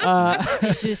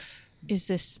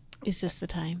 Is this the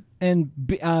time? And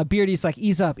Beardy's like,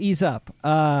 ease up.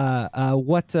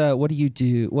 What do you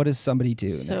do? What does somebody do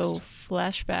So next?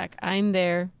 flashback. I'm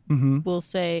there. We'll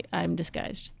say I'm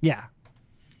disguised. Yeah.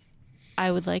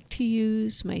 I would like to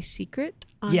use my secret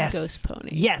on Yes. Ghost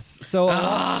Pony. Yes. So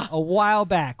a while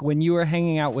back when you were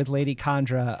hanging out with Lady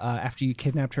Kandra after you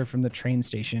kidnapped her from the train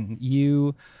station,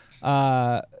 you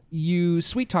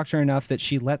sweet talked her enough that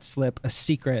she let slip a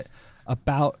secret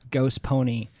about Ghost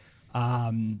Pony.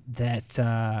 What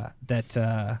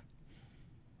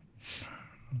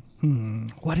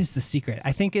is the secret?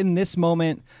 I think in this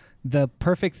moment, the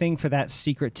perfect thing for that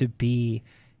secret to be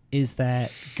is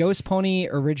that Ghost Pony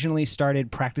originally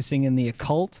started practicing in the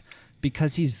occult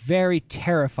because he's very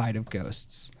terrified of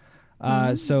ghosts.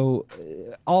 So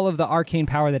all of the arcane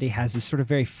power that he has is sort of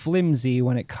very flimsy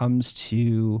when it comes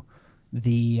to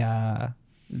the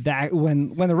that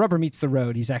when the rubber meets the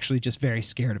road, he's actually just very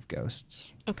scared of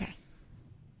ghosts. Okay.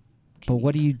 But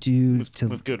what do you do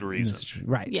with good reason?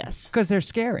 Right. Yes. Because they're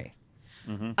scary.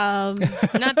 Not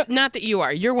that you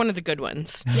are. You're one of the good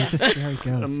ones. He's a scary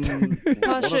ghost. One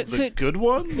Pasha, of the good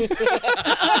ones?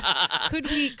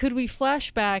 could we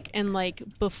flash back and like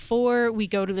before we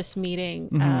go to this meeting,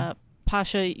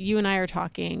 Pasha, you and I are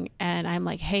talking, and I'm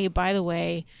like, hey, by the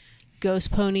way,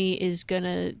 Ghost Pony is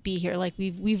gonna be here. Like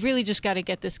we've really just got to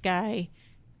get this guy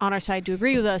on our side to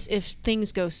agree with us if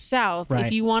things go south. Right.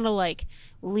 If you want to like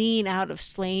lean out of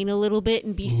Slane a little bit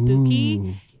and be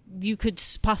spooky, you could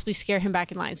possibly scare him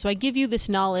back in line. So I give you this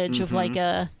knowledge of like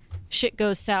shit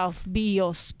goes south, be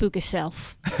your spooky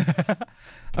self.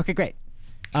 Okay, great.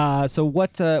 So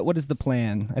what is the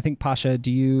plan? I think Pasha,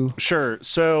 do you? Sure. What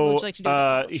So would you like to do with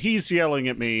knowledge? he's yelling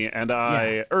at me, and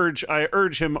I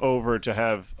urge him over to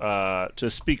have to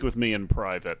speak with me in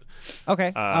private.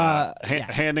 Okay.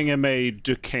 Handing him a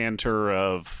decanter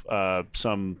of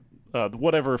some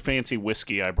whatever fancy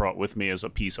whiskey I brought with me as a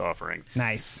peace offering.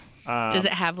 Nice. Does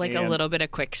it have like a and- little bit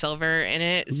of Quicksilver in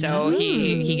it, so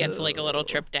he gets like a little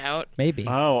tripped out? Maybe.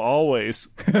 Oh, always.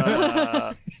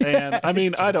 And I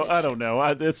mean, I don't know.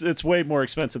 It's way more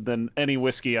expensive than any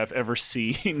whiskey I've ever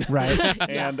seen. Right.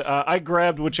 And I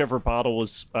grabbed whichever bottle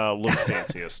was looked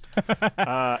fanciest.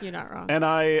 You're not wrong. And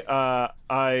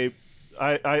I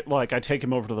take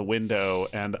him over to the window,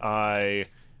 and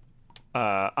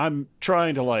I'm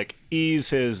trying to like ease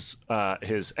his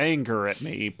anger at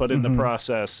me, but in the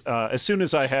process, as soon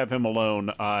as I have him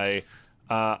alone, I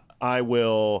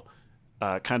will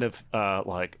kind of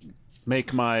like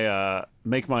make my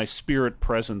spirit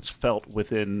presence felt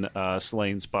within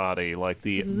Slane's body, like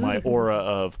my aura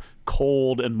of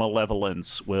cold and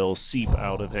malevolence will seep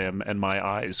out of him, and my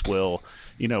eyes will,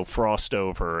 frost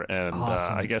over, and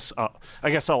Awesome. I guess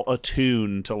I'll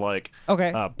attune to like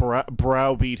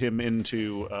browbeat him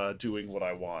into doing what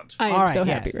I want. I am All right, so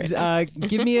yeah. happy right now.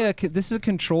 Give me this is a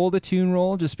control the tune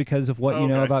roll just because of what you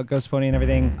know Okay. about Ghost Pony and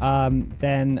everything.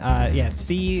 Then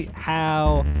see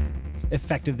how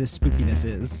effective this spookiness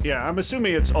is. Yeah, I'm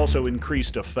assuming it's also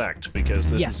increased effect because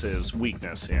this Yes. is his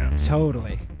weakness. Yeah.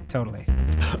 Totally.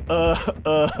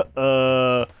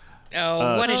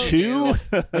 Oh, what did you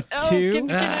Two? do? Two.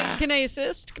 Can I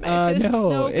assist? Can I assist?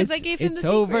 No, because I it's, gave him it's the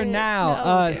over secret. now. No,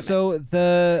 damn it. So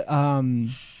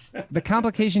the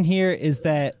complication here is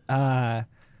that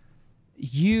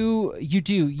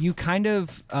you kind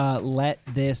of let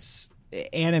this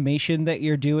animation that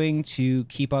you're doing to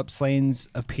keep up Slane's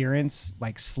appearance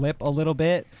like slip a little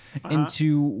bit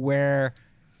into where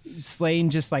Slane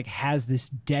just like has this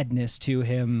deadness to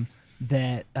him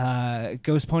that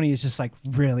Ghost Pony is just like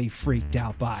really freaked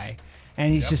out by,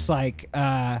 and he's just like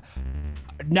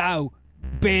no,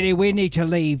 Beardy, we need to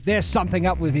leave. There's something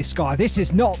up with this guy. This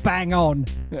is not bang on.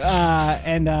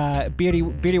 And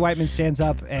Beardy Whiteman stands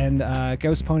up, and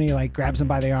Ghost Pony like grabs him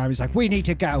by the arm. He's like, "We need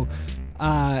to go,"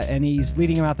 and he's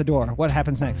leading him out the door. What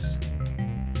happens next?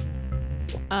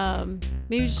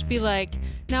 Maybe just be like,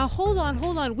 now hold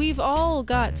on. We've all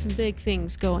got some big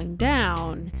things going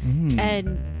down,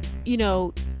 and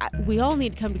we all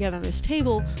need to come together on this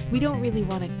table. We don't really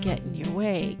want to get in your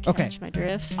way. Catch my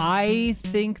drift? I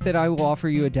think that I will offer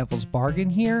you a devil's bargain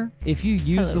here. If you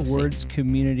use Hello, the words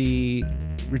community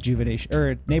rejuvenation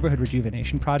or neighborhood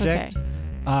rejuvenation project,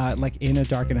 like in a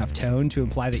dark enough tone to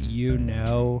imply that you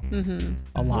know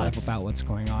a lot about what's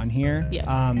going on here,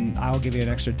 I'll give you an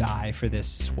extra die for this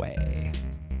sway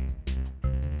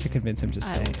to convince him to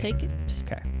stay. I will take it.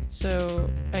 Okay. So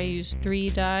I use 3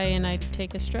 die and I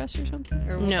take a stress or something?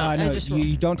 Or No, I No, just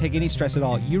you don't take any stress at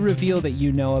all. You reveal that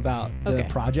you know about the Okay.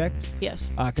 project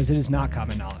yes. because it is not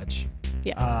common knowledge.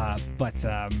 Yeah.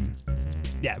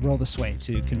 Roll the sway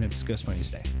to convince Ghost Pony to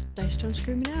stay. Dice don't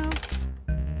screw me now.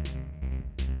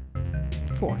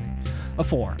 4. A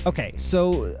 4. Okay,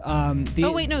 so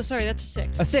Oh wait, no, sorry, that's a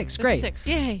 6. A 6, That's great. A 6.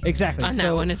 Yay. Exactly. On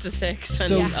that one, it's a 6.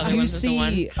 So and the other you one's is a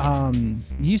 1. see,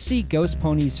 you see Ghost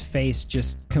Pony's face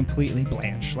just completely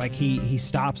blanch. Like he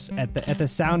stops at the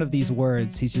sound of these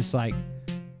words. He's just like,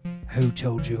 "Who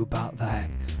told you about that?"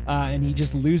 And he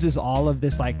just loses all of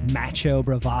this like macho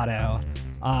bravado.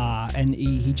 And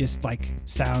he just like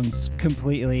sounds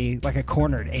completely like a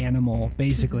cornered animal,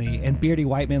 basically. And Beardy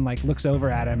Whiteman like looks over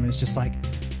at him and is just like,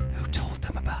 "Who told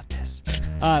them about this?"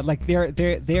 like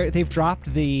they've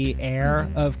dropped the air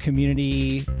of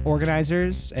community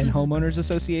organizers and homeowners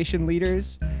association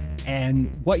leaders,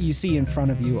 and what you see in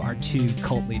front of you are 2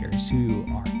 cult leaders who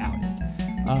are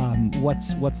outed.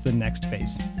 What's the next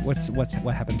phase? What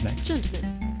happens next? Gentlemen,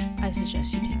 I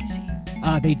suggest you take a seat.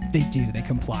 They do. They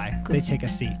comply. They take a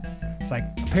seat. It's like,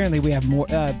 apparently we have more.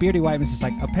 Beardy Whiteman's is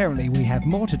like, apparently we have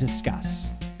more to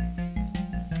discuss.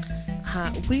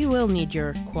 We will need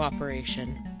your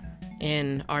cooperation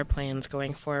in our plans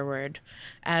going forward,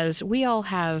 as we all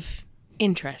have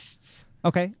interests.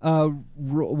 Okay.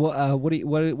 What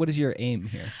is your aim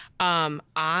here?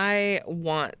 I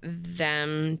want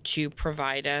them to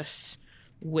provide us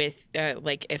with,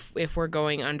 like, if we're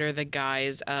going under the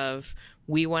guise of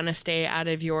we want to stay out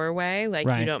of your way, like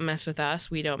Right. you don't mess with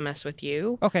us, we don't mess with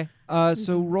you. Okay.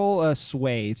 So roll a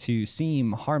sway to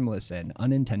seem harmless and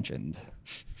unintentioned.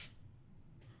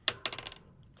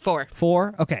 4.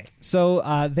 4. Okay.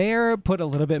 So they're put a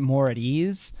little bit more at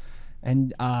ease,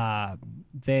 and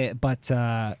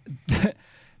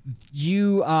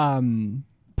you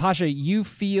Pasha, you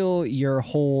feel your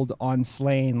hold on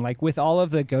Slane, like with all of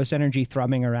the ghost energy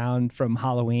thrumming around from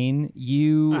Halloween.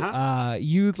 You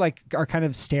like are kind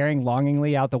of staring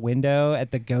longingly out the window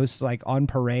at the ghosts like on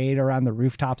parade around the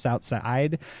rooftops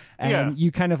outside, and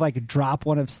you kind of like drop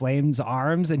one of Slane's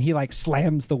arms, and he like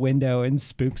slams the window and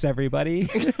spooks everybody.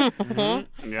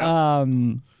 Yeah.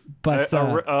 But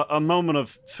a moment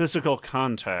of physical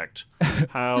contact.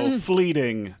 How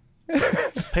fleeting,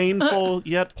 painful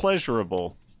yet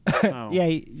pleasurable. Oh. yeah,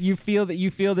 you feel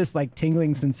this like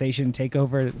tingling sensation take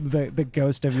over the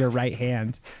ghost of your right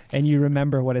hand, and you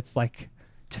remember what it's like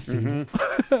to feel.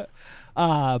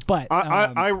 But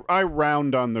I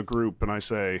round on the group and I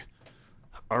say,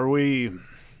 "Are we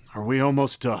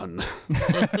almost done?"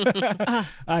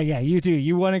 yeah, you do.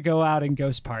 You want to go out and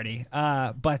ghost party.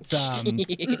 But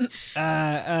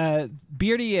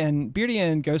Beardy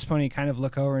and Ghost Pony kind of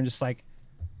look over and just like,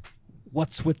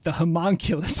 what's with the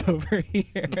homunculus over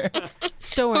here?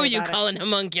 Don't worry. Who are you about calling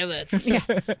homunculus?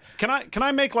 Can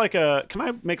I make like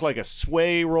a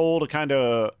sway roll to kind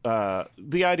of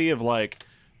the idea of like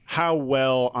how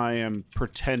well I am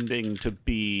pretending to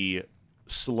be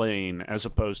Slane as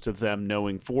opposed to them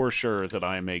knowing for sure that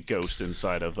I am a ghost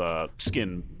inside of a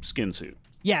skin suit.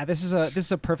 Yeah, this is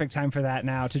a perfect time for that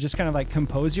now, to just kind of like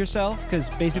compose yourself, because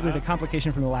basically the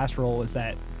complication from the last roll is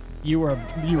that you were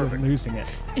losing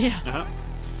it. Yeah.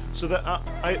 So that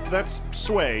that's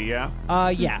sway, yeah.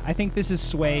 Yeah, I think this is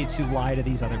sway to lie to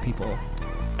these other people.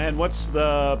 And what's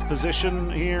the position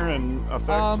here and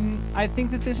effect? I think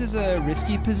that this is a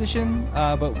risky position,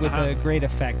 but with a great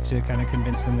effect to kind of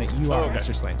convince them that you are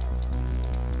Mr. Slane.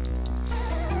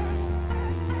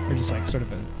 Or just like sort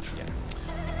of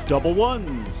Double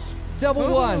ones.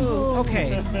 double ones.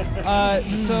 Okay.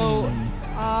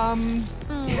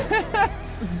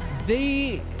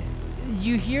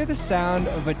 You hear the sound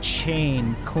of a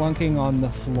chain clunking on the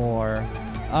floor,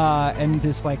 and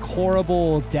this like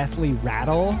horrible deathly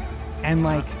rattle, and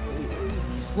like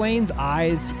Slane's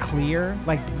eyes clear,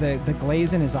 like the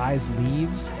glaze in his eyes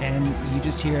leaves, and you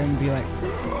just hear him be like,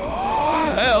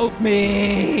 "Help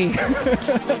me!"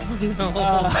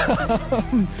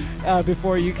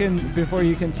 Before you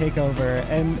can take over,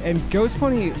 and Ghost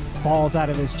Pony falls out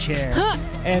of his chair,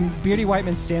 and Beardy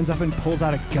Whiteman stands up and pulls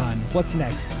out a gun. What's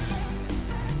next?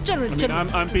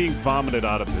 I'm being vomited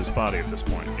out of his body at this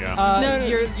point. Yeah. No.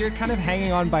 You're kind of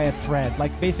hanging on by a thread.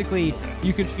 Like basically,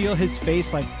 you could feel his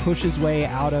face like push his way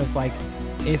out of like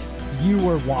if you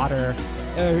were water.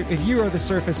 If you were the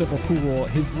surface of a pool,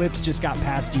 his lips just got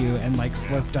past you and like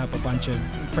slurped up a bunch of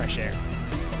fresh air.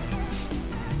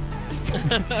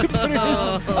 To put it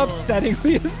as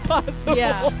upsettingly as possible.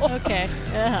 Yeah. Okay.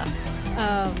 I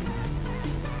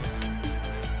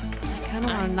kind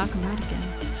of want to knock him out again.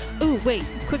 Ooh, wait.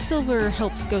 Quicksilver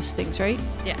helps ghost things, right?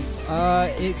 Yes.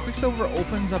 Quicksilver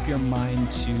opens up your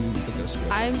mind to the ghost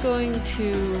world. I'm going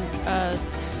to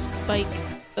spike.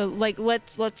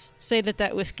 Let's say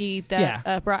that whiskey that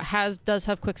does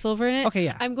have Quicksilver in it. Okay,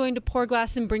 yeah. I'm going to pour a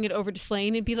glass and bring it over to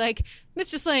Slane and be like,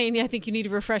 Mr. Slane, I think you need to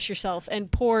refresh yourself,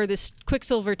 and pour this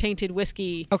Quicksilver tainted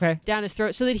whiskey down his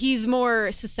throat so that he's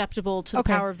more susceptible to the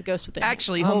power of the ghost within him.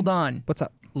 Actually, hold on. What's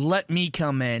up? Let me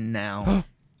come in now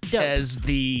Dope. as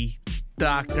the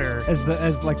doctor as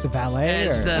like the valet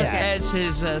as or? as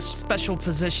his special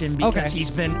physician because Okay.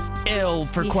 he's been ill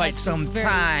for He quite has some been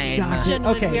very- time.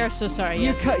 Gentlemen, Okay. we are so sorry.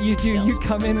 You yes, you you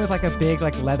come in with like a big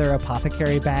like leather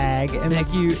apothecary bag and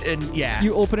like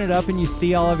you open it up and you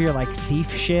see all of your like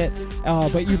thief shit,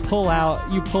 but you pull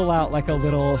out like a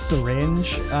little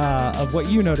syringe of what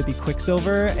you know to be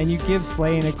quicksilver, and you give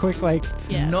Slane a quick like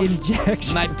Yes.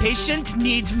 injection. My patient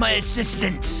needs my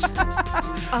assistance.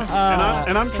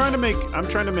 And I'm trying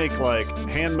to make like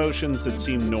hand motions that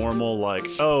seem normal, like,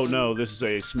 oh no, this is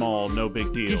a small, no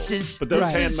big deal. But those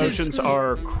Right. hand motions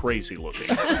are crazy looking.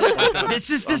 This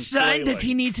is the sign that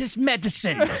he needs his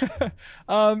medicine.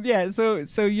 Yeah,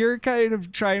 so you're kind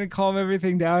of trying to calm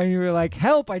everything down, and you were like,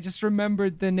 "Help!" I just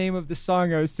remembered the name of the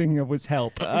song I was singing of was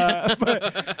 "Help."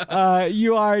 But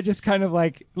you are just kind of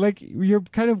like you're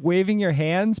kind of waving your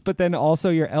hands, but then also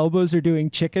your elbows are doing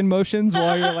chicken motions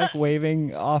while you're like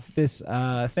waving off this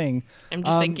thing. I'm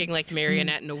just thinking like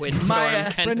marionette in a windstorm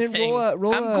kind Brendan, of thing. I'm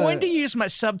going to use my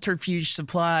subterfuge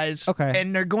supplies. Okay.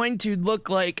 And they're going to look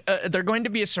like they're going to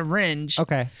be a syringe.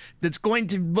 Okay. That's going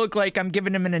to look like I'm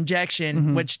giving him an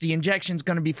injection, which the injection's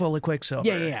going to be full of quicksilver.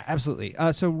 Yeah, absolutely.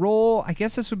 So roll. I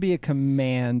guess this would be a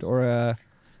command or a,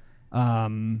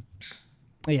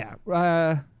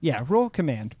 roll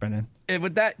command, Brennan.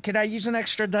 Would that? Could I use an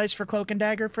extra dice for cloak and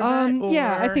dagger for that?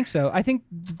 Yeah, I or- think so. I think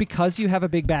because you have a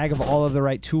big bag of all of the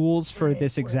right tools for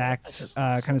this exact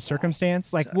kind of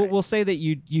circumstance, like we'll say that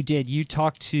you did. You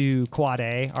talked to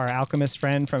Quade, our alchemist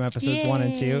friend from episodes 1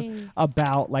 and 2,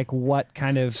 about like what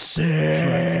kind of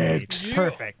drugs.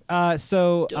 Perfect.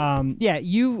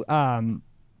 You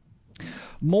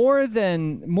more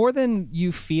than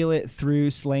you feel it through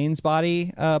Slane's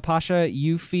body, Pasha,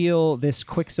 you feel this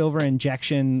quicksilver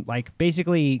injection like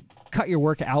basically cut your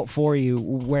work out for you,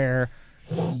 where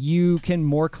you can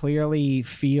more clearly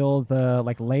feel the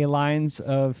like ley lines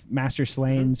of Master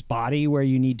Slane's body, where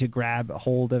you need to grab a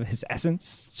hold of his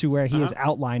essence to where he is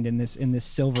outlined in this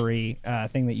silvery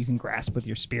thing that you can grasp with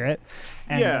your spirit.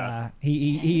 And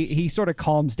he sort of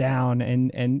calms down,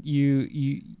 and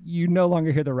you no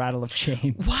longer hear the rattle of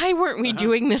chains. Why weren't we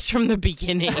doing this from the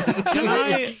beginning?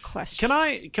 Question.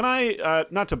 Can I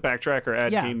not to backtrack or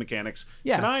add Yeah. game mechanics?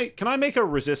 Yeah. Can I make a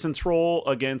resistance roll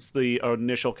against the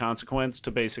initial consequence to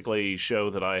basically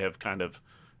show that I have kind of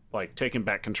like taken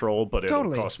back control, but it'll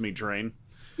Totally. cost me drain?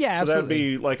 Yeah, So that'd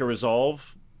be like a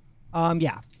resolve.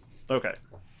 yeah. Okay.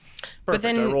 Perfect.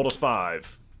 then- I rolled a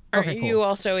 5. Are Okay, cool. you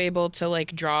also able to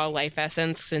like draw life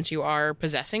essence since you are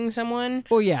possessing someone?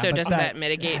 Well, yeah. So but doesn't that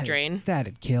mitigate drain?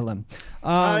 That'd kill him.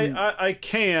 I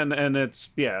can, and it's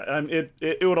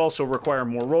it would also require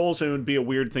more rolls, and it would be a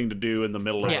weird thing to do in the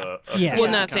middle of Yeah. a Yeah. Well,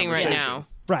 not saying right conversation. now.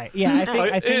 Right. Yeah.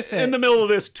 I think that, in the middle of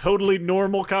this totally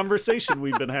normal conversation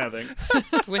we've been having.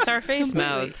 With our face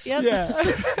mouths. Yep.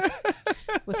 yeah.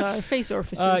 With our face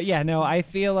orifices. No, I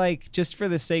feel like just for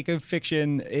the sake of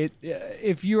fiction,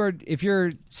 if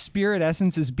your spirit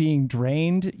essence is being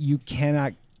drained, you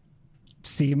cannot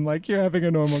seem like you're having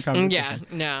a normal conversation. Yeah,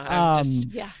 no, I'm just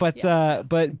Yeah. But Down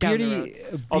the Beardy,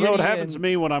 Although it Beardy happens to and-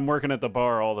 me when I'm working at the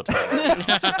bar all the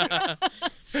time.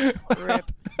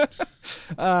 Rip.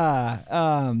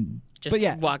 just but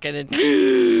yeah. walking and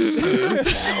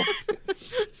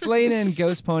Slane and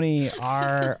Ghost Pony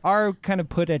are kind of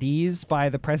put at ease by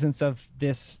the presence of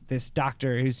this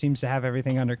doctor who seems to have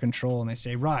everything under control, and they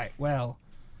say, "Right, well,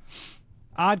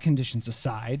 odd conditions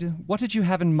aside, what did you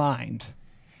have in mind?"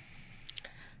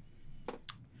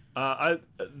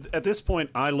 At this point,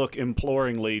 I look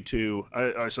imploringly to.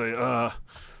 I say,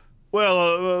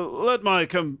 let my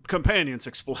companions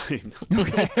explain.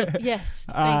 Yes.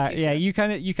 Thank you. Yeah,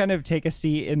 Sir. you kind of take a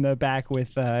seat in the back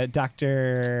with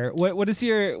Doctor. What does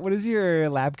your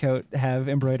lab coat have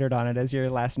embroidered on it as your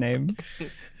last name?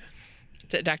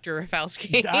 Dr.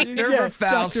 Rafalski. Dr. Yeah,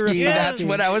 Rafalski. Dr. That's Rafalski.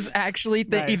 what I was actually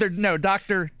thinking. Nice.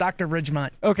 Dr. Ridgemont.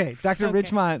 Okay, Dr. Okay.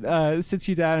 Ridgemont sits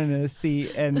you down in a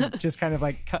seat and just kind of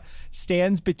like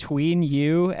stands between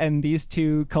you and these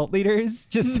two cult leaders,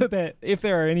 just so that if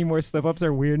there are any more slip-ups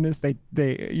or weirdness,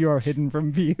 you are hidden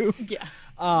from view. Yeah.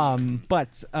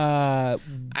 But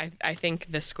I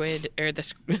think the squid or the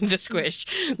squish,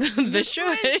 the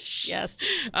shush. Yes.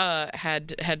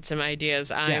 Had some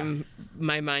ideas.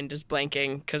 My mind is blanking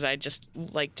because I just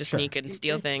like to sneak and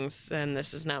steal things, and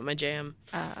this is not my jam.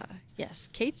 Yes.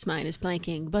 Kate's mind is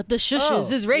blanking, but the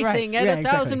shushes is racing right, at yeah,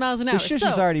 1,000 miles an hour. The shush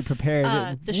is already prepared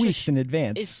the weeks shush in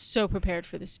advance. is so prepared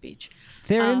for this speech.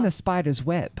 They're in the spider's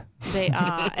web. They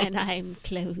are, and I'm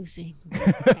closing.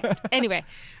 Okay. Anyway,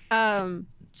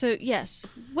 so yes.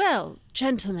 Well,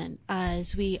 gentlemen,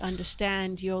 as we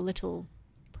understand your little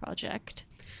project,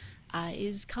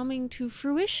 is coming to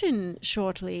fruition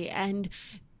shortly, and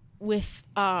with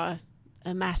our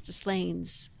Master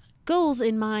Slane's goals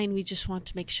in mind, we just want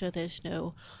to make sure there's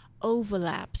no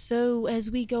overlap. So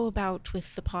as we go about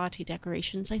with the party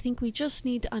decorations, I think we just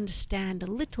need to understand a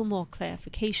little more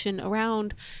clarification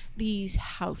around these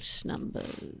house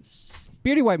numbers.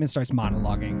 Beardy Whiteman starts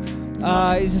monologuing.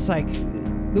 He's just like,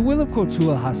 the will of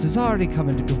Kortuahas has already come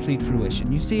into complete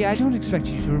fruition. You see, I don't expect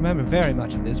you to remember very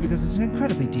much of this because it's an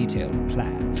incredibly detailed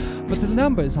plan. But the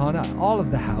numbers on all of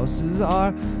the houses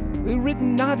are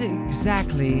written not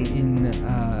exactly in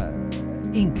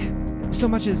ink, so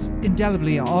much as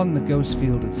indelibly on the ghost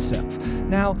field itself.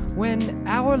 Now, when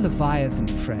our Leviathan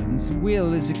friend's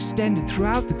will is extended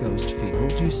throughout the ghost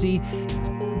field, you see,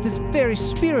 the very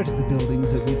spirit of the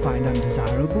buildings that we find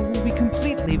undesirable will be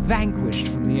completely vanquished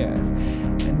from the earth,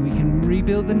 and we can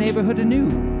rebuild the neighborhood anew.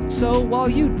 So while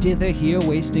you dither here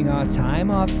wasting our time,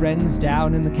 our friends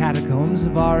down in the catacombs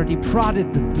have already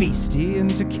prodded the beastie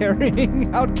into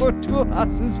carrying out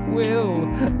Kortuahas's will.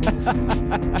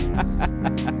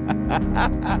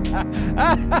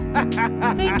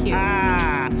 Thank you.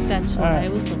 That's what I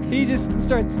was looking He just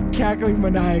starts cackling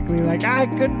maniacally, like, I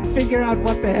couldn't figure out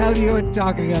what the hell you were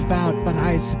talking about, but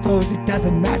I suppose it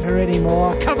doesn't matter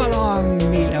anymore. Come along,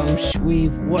 Milos,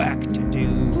 we've work to do.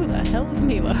 Who the hell is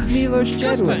Mila? Milos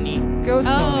Ghost Jedwin. Pony. Ghost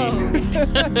Oh.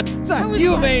 Pony. So,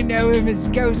 you may know him as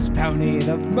Ghost Pony,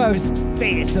 the most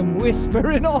fearsome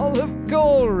whisper in all of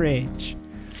Goldridge.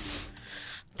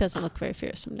 Doesn't look very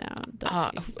fearsome now,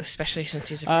 does he? Especially since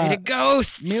he's afraid of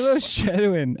ghosts. Milos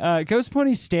Jedwin. Ghost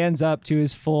Pony stands up to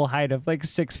his full height of like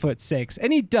 6'6",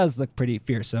 and he does look pretty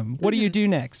fearsome. What do you do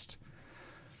next?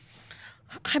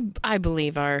 I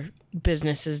believe our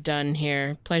business is done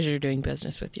here. Pleasure doing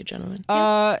business with you, gentlemen.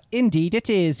 Indeed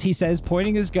it is, he says,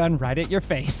 pointing his gun right at your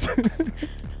face.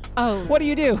 Oh, What do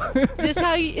you do? is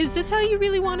this how you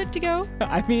really want it to go?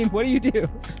 I mean, what do you do?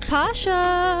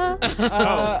 Pasha!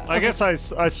 I guess I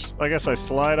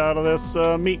slide out of this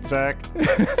meat sack.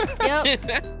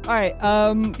 Yep. All right,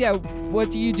 yeah,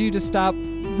 what do you do to stop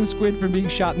the squid from being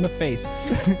shot in the face?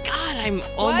 God, I'm Why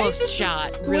is almost it the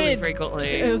shot really squid? frequently.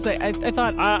 It was like, I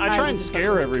thought. I try and was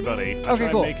scare everybody. I try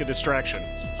cool. and make a distraction.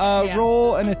 Yeah.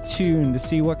 Roll an attune to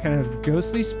see what kind of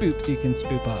ghostly spoops you can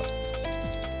spoop up.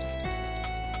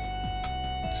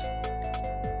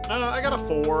 I got a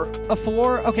 4. A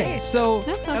 4? Okay, so...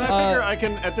 That's And not I figure I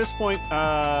can, at this point,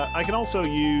 I can also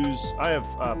use, I have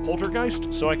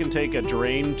Poltergeist, so I can take a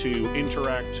drain to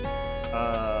interact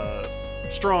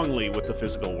strongly with the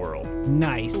physical world.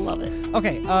 Nice. Love it.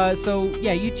 Okay, so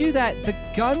yeah, you do that. The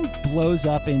gun blows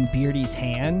up in Beardy's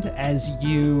hand as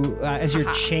you, as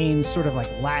your chains sort of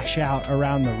like lash out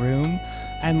around the room,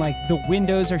 and like the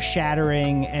windows are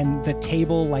shattering, and the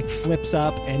table like flips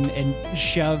up and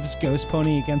shoves Ghost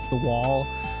Pony against the wall.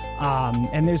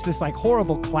 And there's this like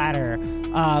horrible clatter,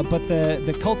 but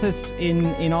the cultists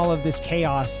in all of this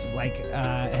chaos like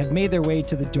have made their way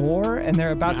to the door, and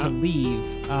they're about to leave.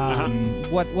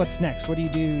 What's next? What do you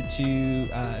do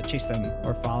to chase them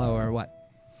or follow or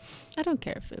what? I don't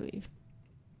care if they leave.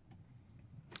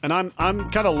 And I'm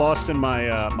kind of lost in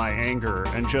my my anger,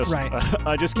 and just Right.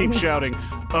 I just keep shouting,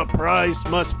 "A price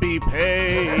must be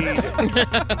paid."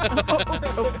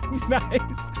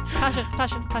 Nice.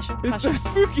 Pasha. It's so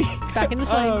spooky. Back in the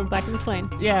slane. Back in the slane.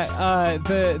 Yeah,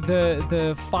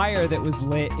 the fire that was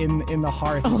lit in the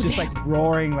hearth is just like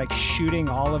roaring, like shooting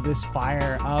all of this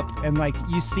fire up, and like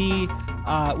you see,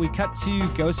 we cut to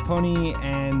Ghost Pony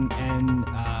and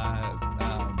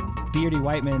Beardy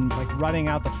Whiteman like running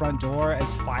out the front door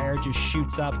as fire just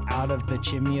shoots up out of the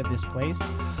chimney of this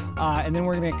place. And then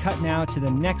we're going to cut now to the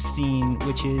next scene,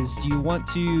 which is, do you want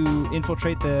to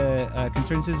infiltrate the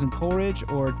Concerned Citizen Coleridge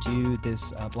or do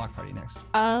this block party next?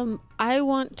 I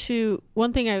want to.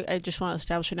 One thing I just want to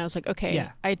establish, and I was like, okay,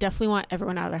 Yeah. I definitely want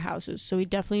everyone out of their houses, so we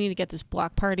definitely need to get this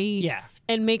block party. Yeah.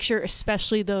 And make sure,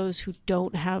 especially those who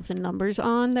don't have the numbers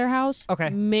on their house, Okay.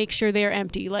 make sure they're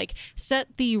empty. Like,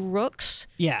 set the rooks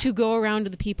Yeah. to go around to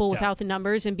the people without the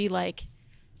numbers and be like,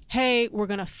 hey, we're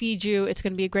going to feed you. It's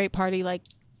going to be a great party. Like,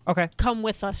 Okay. come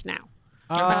with us now.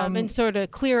 And sort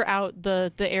of clear out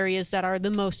the areas that are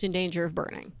the most in danger of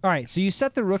burning. All right, so you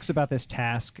set the rooks about this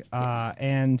task,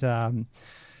 and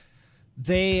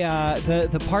they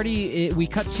the party. We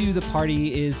cut to the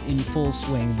party is in full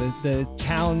swing. The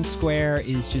town square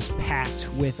is just packed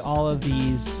with all of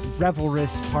these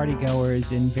revelrous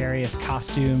partygoers in various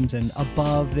costumes, and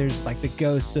above there's like the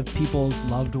ghosts of people's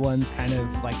loved ones, kind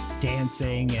of like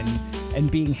dancing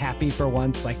and being happy for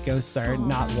once, like ghosts are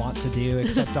not wont to do,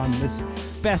 except on this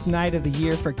best night of the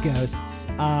year for ghosts.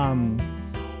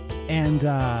 And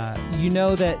you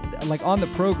know that, like, on the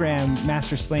program,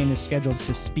 Master Slain is scheduled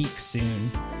to speak soon.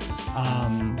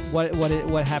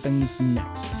 What happens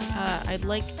next? I'd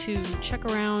like to check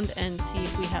around and see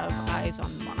if we have eyes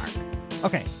on the monarch.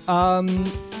 Okay.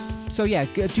 So yeah,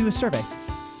 do a survey.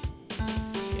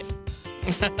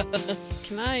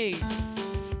 Can I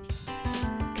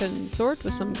consort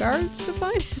with some guards to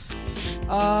find?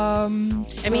 I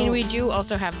mean, we do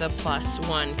also have the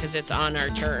 +1 because it's on our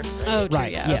turf. Oh, true,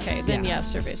 Right, yeah. yes, Okay, then yeah.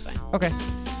 survey's fine. Okay.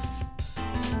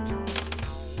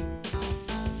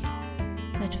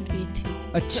 That should be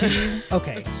a 2. A 2.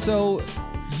 Okay, so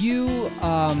you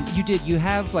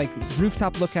have like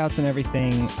rooftop lookouts and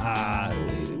everything,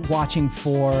 watching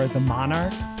for the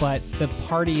monarch, but the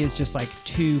party is just like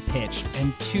too pitched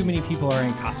and too many people are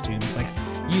in costumes. Like,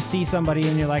 you see somebody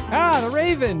and you're like, the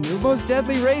Raven, the most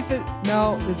deadly Raven.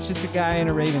 No, it's just a guy in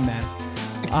a Raven mask.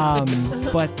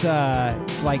 But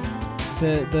like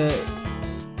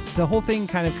the whole thing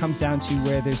kind of comes down to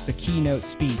where there's the keynote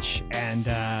speech. And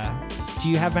do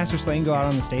you have Master Slain go out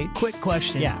on the stage? Quick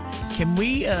question. Yeah. Can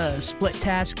we split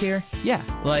task here? Yeah.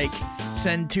 Like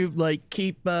send to like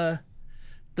keep the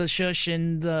Shush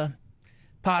and the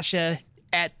Pasha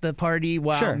at the party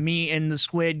while Sure. me and the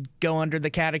Squid go under the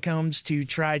catacombs to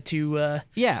try to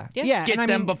Yeah. get and I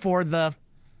them mean, before the.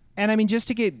 And I mean, just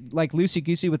to get like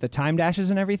loosey-goosey with the time dashes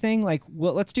and everything, like,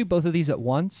 well, let's do both of these at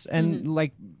once. And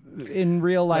like in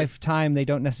real life time, they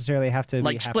don't necessarily have to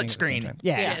Like be split happening at the same screen. time.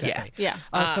 Yeah, Yes. exactly.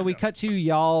 Yeah. So we cut to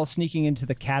y'all sneaking into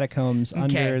the catacombs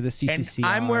under the CCCR. And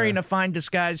I'm wearing a fine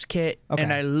disguise kit, Okay.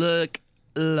 and I look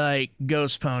like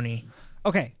Ghost Pony.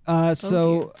 Okay,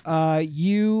 so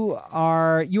you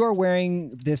are wearing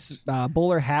this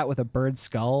bowler hat with a bird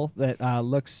skull that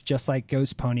looks just like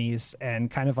Ghost Pony's,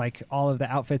 and kind of like all of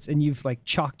the outfits. And you've like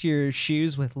chalked your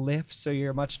shoes with lifts, so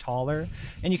you're much taller.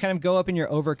 And you kind of go up in your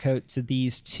overcoat to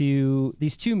these two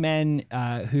men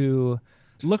who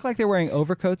look like they're wearing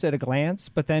overcoats at a glance,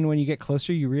 but then when you get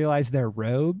closer, you realize they're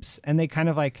robes, and they kind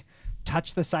of like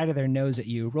touch the side of their nose at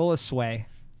you. Roll a sway.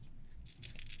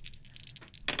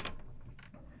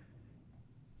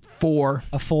 4.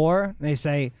 A 4. They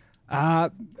say,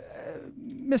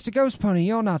 Mr. Ghost Pony,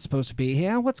 you're not supposed to be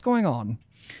here. What's going on?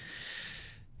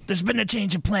 There's been a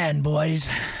change of plan, boys.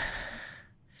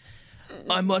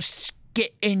 I must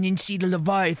get in and see the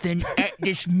Leviathan at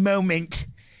this moment.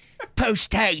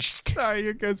 Post haste. Sorry,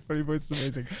 your Ghost Pony voice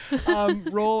is amazing.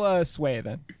 Roll a sway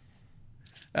then.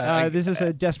 This is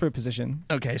a desperate position.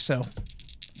 Okay, so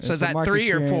is So that mark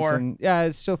 3 or experience 4? and- yeah,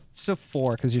 it's still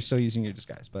 4 because you're still using your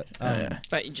disguise. But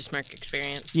But you just mark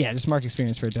experience. yeah, just mark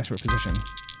experience for a desperate position.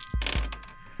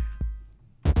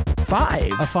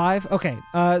 5. A 5? Okay.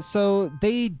 So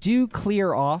they do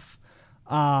clear off.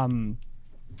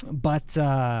 But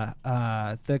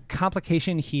the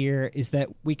complication here is that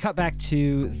we cut back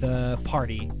to the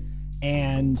party,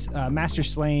 and Master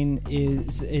Slain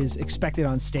is expected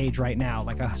on stage right now.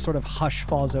 Like a sort of hush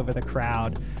falls over the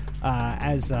crowd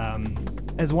as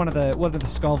one of the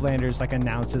Skulllanders like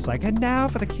announces like, and now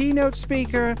for the keynote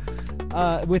speaker,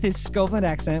 with his Skullland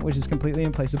accent, which is completely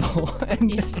implaceable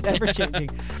and ever changing.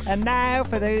 And now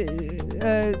for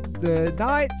the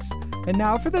knights. And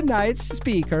now for the night's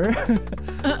speaker,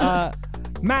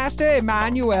 Master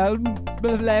Emmanuel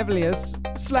Levelius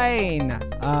Slain.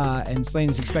 And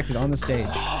Slain is expected on the stage.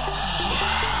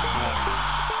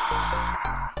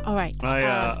 All right.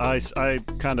 I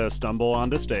kind of stumble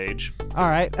onto stage. All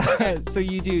right. So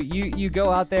you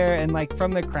go out there, and like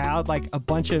from the crowd, like a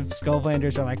bunch of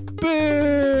Skulllanders are like,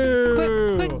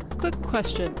 boo! Quick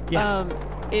question. Yeah.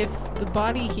 If the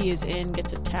body he is in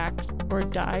gets attacked or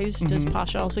dies, does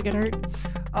Pasha also get hurt?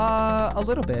 A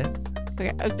little bit.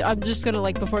 Okay, I'm just gonna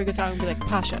like before he goes out and be like,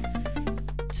 Pasha,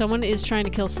 someone is trying to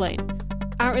kill Slain.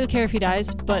 I don't really care if he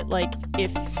dies, but like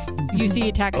if you see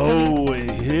attacks coming, Oh,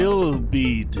 he'll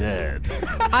be dead.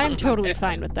 I'm totally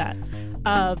fine with that.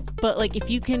 But like if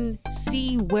you can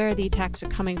see where the attacks are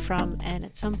coming from and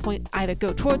at some point either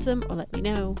go towards them or let me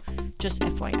know, just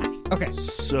FYI. Okay.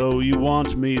 So you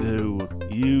want me to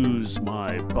use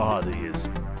my body as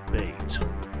bait?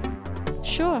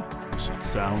 Sure. It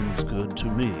sounds good to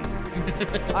me.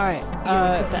 All right.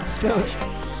 You're the best,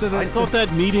 So the, I thought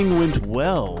that meeting went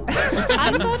well.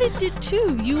 I thought it did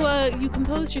too. You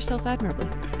composed yourself admirably.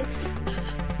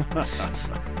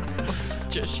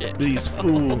 Such a shit. These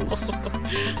fools.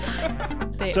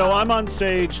 They So I'm on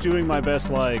stage doing my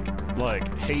best, like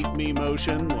hate me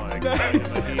motion, like.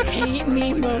 hate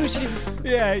me motion.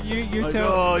 yeah, you Like,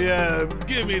 tell. oh yeah,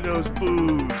 give me those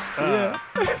boobs.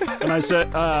 And I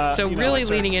said, So you know, really I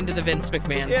said, leaning into the Vince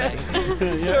McMahon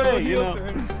thing. yeah, hey, you know,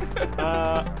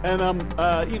 And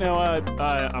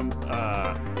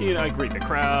I greet the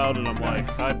crowd, and I'm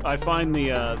Nice. like, I find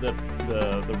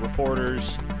the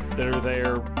reporters that are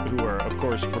there who are, of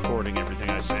course, reporting everything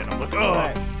I say, and I'm like,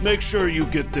 Right. make sure you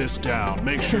get this down.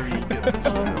 Make sure you get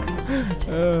this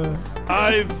down.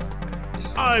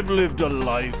 I've lived a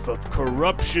life of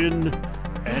corruption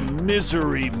and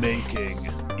misery making.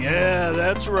 Yeah,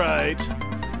 that's right.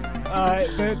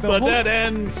 But that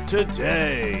ends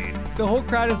today. The whole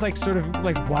crowd is like sort of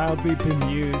like wildly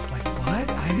bemused. Like,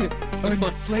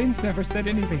 what? Slane's never said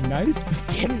anything nice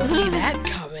before. Didn't see that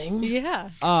coming. Yeah.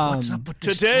 What's up with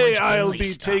this Today George I'll Bailey be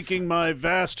stuff? taking my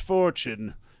vast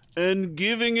fortune and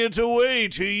giving it away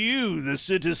to you, the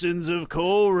citizens of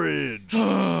Coleridge.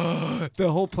 The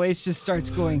whole place just starts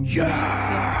going.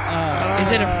 Yeah.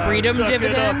 Is it a freedom Suck it up,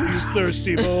 dividend? you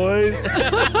thirsty boys.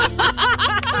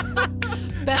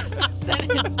 Best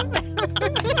sentence.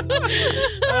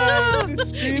 The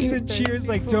screams and cheers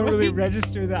like don't really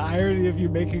register the irony of you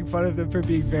making fun of them for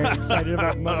being very excited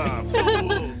about money.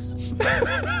 Fools.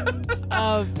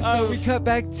 So we cut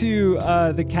back to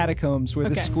the catacombs where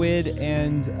the Okay. squid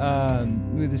and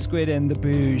the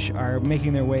booge are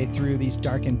making their way through these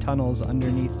darkened tunnels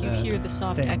underneath. You hear the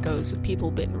soft thing. echoes of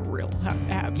people being real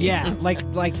happy. Yeah, like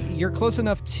you're close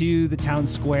enough to the town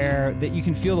square that you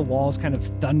can feel the walls kind of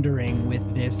thundering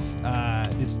with this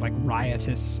like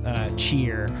riotous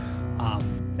cheer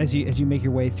as you make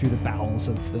your way through the bowels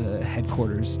of the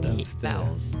headquarters of the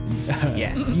Bowels.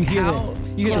 Yeah. You hear How-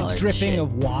 the Large dripping shit.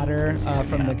 of water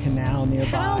from the canal How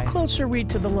nearby. close are we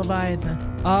to the Leviathan?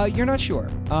 You're not sure.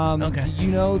 Okay. You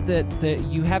know that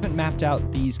you haven't mapped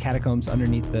out these catacombs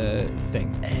underneath the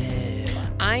thing.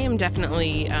 I am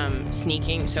definitely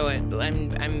sneaking, so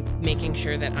I'm making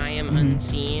sure that I am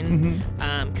unseen.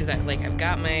 Because I've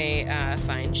got my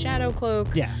fine shadow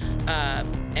cloak. Yeah.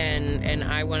 And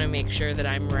I want to make sure that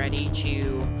I'm ready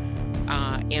to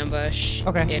ambush.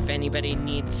 Okay. If anybody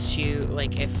needs to,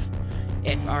 like, if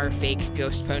our fake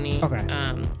ghost pony Okay.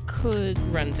 Could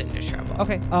runs into trouble.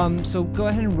 Okay. So go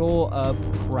ahead and roll a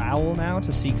prowl now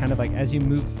to see kind of like as you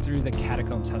move through the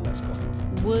catacombs, how's that scoring?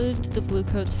 would the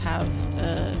Bluecoats have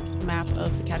a map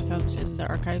of the catacombs in the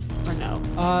archive or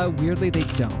no? Weirdly, they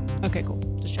don't. Okay, cool.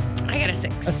 Just checking. I got a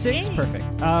 6. A 6,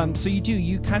 perfect. So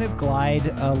you kind of glide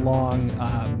along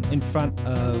in front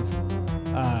of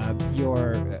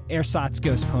your ersatz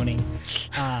ghost pony,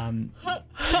 and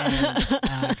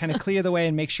kind of clear the way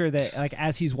and make sure that like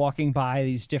as he's walking by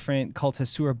these different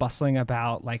cultists who are bustling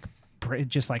about, like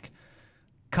just like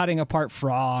cutting apart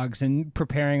frogs and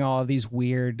preparing all of these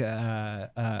weird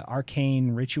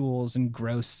arcane rituals and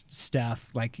gross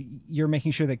stuff. Like you're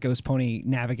making sure that Ghost Pony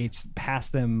navigates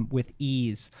past them with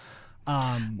ease.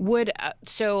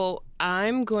 So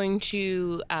I'm going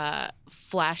to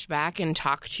flash back and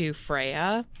talk to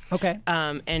Freya, Okay.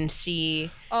 and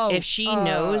see Oh, if she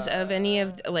knows of any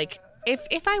of like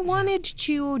if I wanted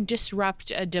to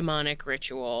disrupt a demonic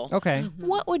ritual. Okay.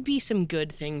 What would be some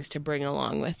good things to bring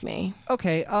along with me?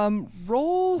 Okay.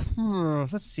 Roll.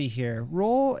 Let's see here.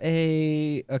 Roll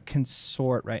a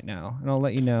consort right now, and I'll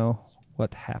let you know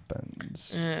what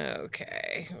happens.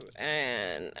 Okay,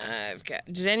 and I've got.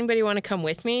 Does anybody want to come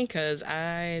with me? Because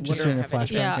I Just don't doing a have any.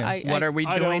 flashback. Yeah, Okay. What are we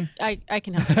I doing? I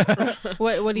can help.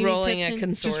 What do you Rolling need a pitching?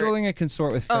 consort. Just rolling a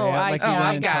consort with Freya. Oh, like you I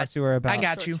went and got- talked to her about I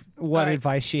got you. what All right.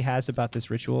 advice she has about this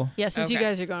ritual. Yeah, since you Okay.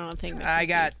 guys are going on thing. I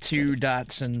got 2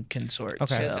 dots and consort.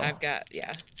 Okay. Because So. I've got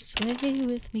Sway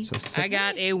with me. So six I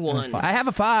got a and 1. five. I have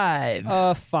a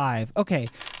 5. 5. Okay.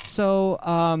 So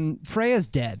Freya's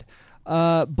dead.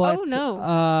 But Oh,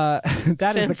 no.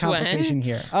 that is the Since when? complication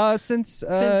here. Since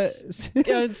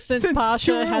Since Pasha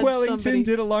Stuart had Wellington somebody-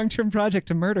 did a long-term project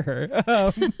to murder her.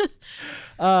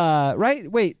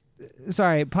 Right? Wait.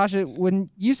 Sorry, Pasha. When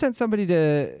you sent somebody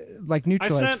to like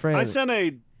neutralize Freya, I sent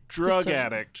a drug Just a-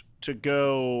 addict to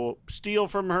go steal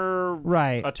from her,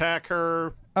 right? attack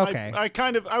her. Okay.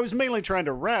 I was mainly trying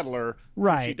to rattle her.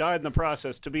 Right. She died in the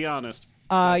process, to be honest.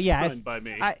 That's Yeah. fine by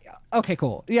me. Okay,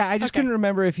 cool. Yeah, I just couldn't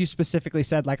remember if you specifically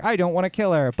said like I don't want to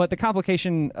kill her, but the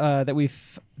complication that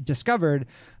we've discovered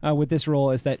with this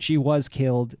role is that she was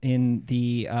killed in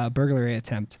the burglary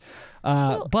attempt.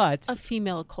 But A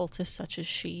female occultist such as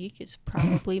she is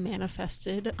probably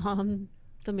manifested on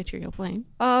the material plane.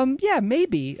 yeah,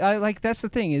 maybe. Like that's the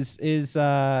thing is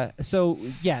so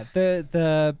yeah,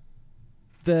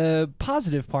 the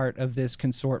positive part of this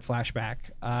consort flashback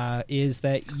is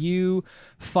that you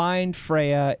find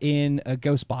Freya in a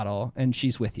ghost bottle and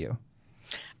she's with you.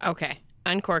 Okay.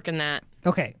 Uncorking that.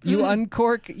 Okay, you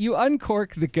uncork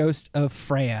the ghost of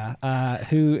Freya,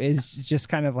 who is just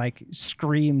kind of like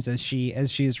screams as she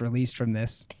is released from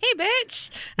this. Hey,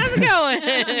 bitch, how's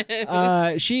it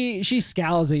going? She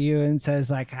scowls at you and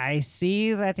says, like, I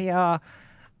see that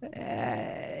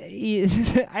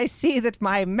I see that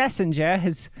my messenger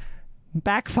has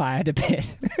backfired a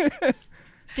bit.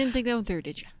 Didn't think that one through,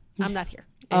 did you? I'm not here.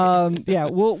 Yeah,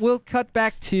 we'll cut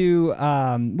back to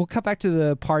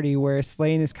the party where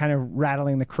Slane is kind of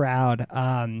rattling the crowd,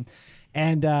 and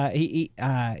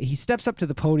he steps up to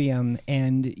the podium,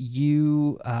 and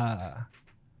you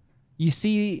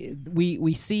see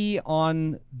we see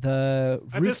on the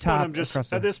rooftop.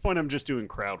 At this point, I'm just doing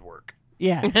crowd work.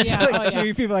 Yeah,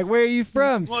 cheering people like, "Where are you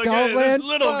from? Like, Scotland." hey, this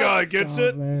little guy gets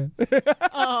it.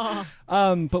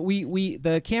 But we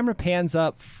the camera pans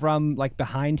up from like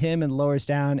behind him and lowers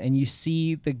down, and you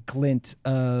see the glint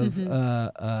of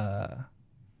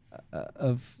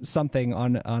something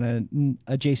on an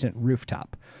adjacent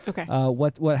rooftop. Okay.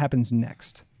 What happens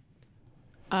next?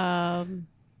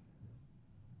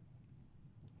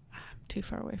 Too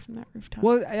far away from that rooftop.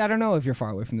 Well, I don't know if you're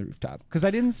far away from the rooftop because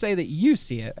I didn't say that you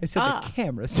see it. I said the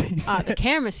camera sees it. The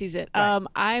camera sees it. Right.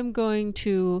 I'm going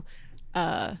to,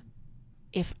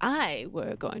 if I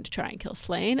were going to try and kill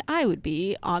Slane, I would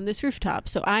be on this rooftop.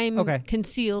 So I'm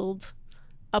concealed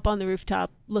up on the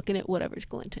rooftop looking at whatever's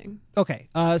glinting. Okay.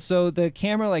 So the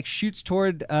camera like shoots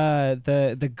toward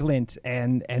the glint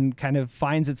and kind of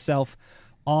finds itself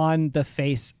on the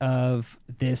face of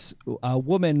this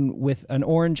woman with an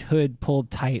orange hood pulled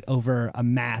tight over a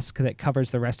mask that covers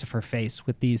the rest of her face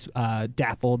with these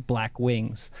dappled black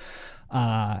wings.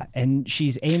 And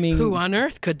she's aiming... Who on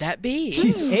earth could that be?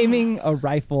 She's aiming a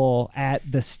rifle at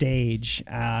the stage.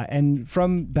 And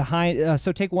from behind...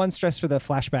 so take one stress for the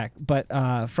flashback. But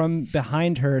from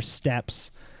behind her steps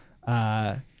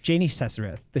Janie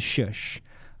Cesareth, the shush.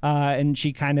 And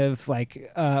she kind of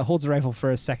like holds the rifle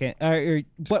for a second.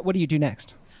 What do you do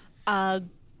next? I'm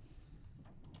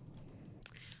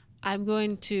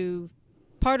going to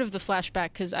part of the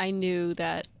flashback because I knew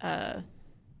that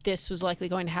this was likely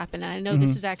going to happen, and I know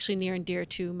this is actually near and dear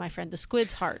to my friend the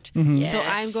Squid's heart. Yes. So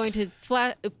I'm going to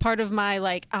part of my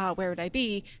like where would I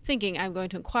be thinking I'm going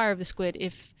to inquire of the Squid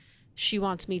if she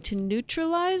wants me to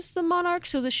neutralize the monarch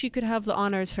so that she could have the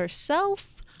honors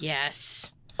herself.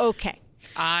 Yes. Okay.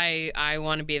 I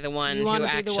want to be the one who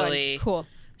actually cool.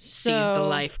 sees the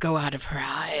life go out of her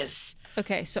eyes.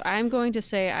 Okay, so I'm going to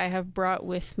say I have brought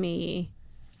with me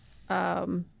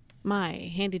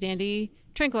my handy-dandy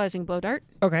tranquilizing blow dart.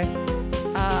 Okay.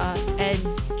 And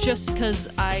just because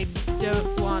I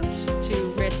don't want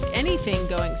to risk anything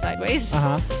going sideways,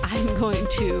 I'm going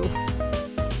to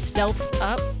stealth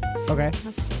up. Okay.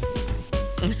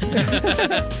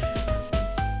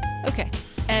 Okay.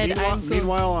 And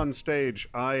meanwhile, on stage,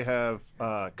 I have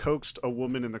coaxed a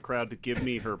woman in the crowd to give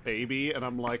me her baby, and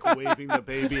I'm like waving the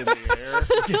baby in the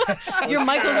air. You're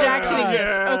Michael Jacksoning this.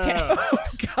 Yeah.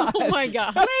 Okay. Oh my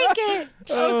God. Make it.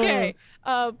 Okay.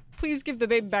 Please give the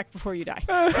baby back before you die.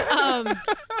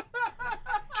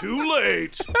 Too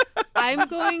late. I'm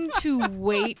going to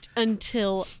wait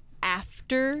until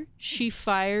after she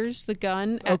fires the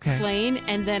gun at Slane,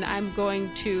 and then I'm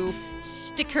going to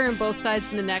stick her in both sides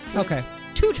of the neck with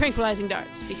 2 tranquilizing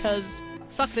darts, because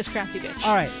fuck this crafty bitch.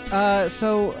 All right.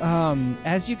 So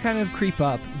as you kind of creep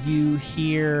up, you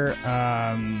hear...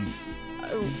 Are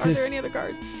there any other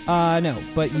guards? No,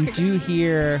 but you do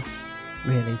hear...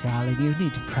 Really, darling, you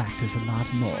need to practice a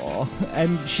lot more.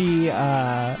 And she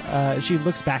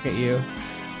looks back at you.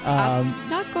 I'm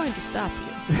not going to stop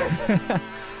you.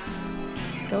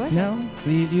 Go ahead. No?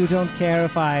 You don't care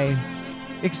if I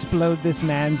explode this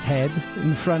man's head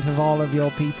in front of all of your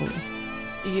people?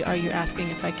 Are you asking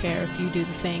if I care if you do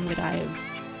the thing that I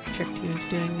have tricked you into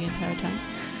doing the entire time?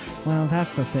 Well,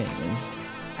 that's the thing, is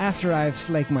after I've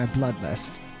slaked my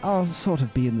bloodlust, I'll sort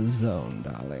of be in the zone,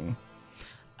 darling.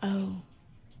 Oh,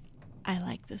 I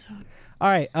like the zone. All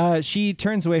right, she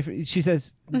turns away. She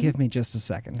says, give me just a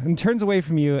second, and turns away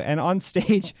from you, and on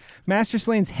stage, Master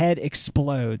Slane's head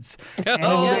explodes.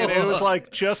 And it was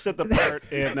like just at the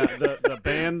part in the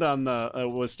band on the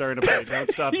was starting to play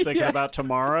Don't Stop Thinking About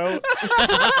Tomorrow.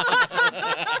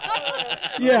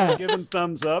 Yeah. Giving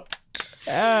thumbs up.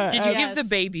 Did you Yes. give the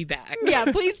baby back? Yeah,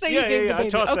 please say you gave the baby. I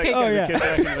tossed Okay, that kid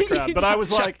back into the crowd. But I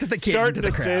was like the kid starting into the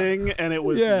to crowd. sing, and it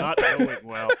was not going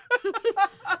well.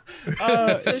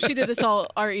 So she did us all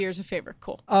our ears a favor.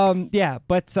 Cool. Yeah,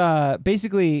 but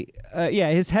basically,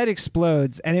 his head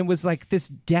explodes, and it was like this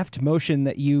deft motion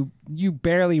that you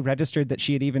barely registered that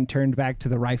she had even turned back to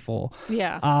the rifle.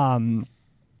 Yeah.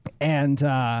 And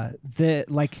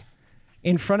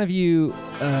in front of you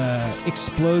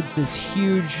explodes this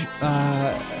huge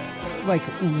like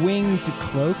winged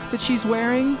cloak that she's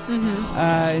wearing.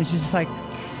 And she's just like,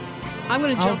 I'm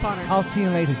going to jump on her. I'll see you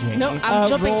later, Jane. No, I'm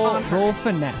jumping on her. Roll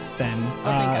finesse then, thank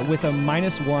God. with a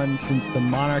 -1 since the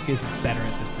monarch is better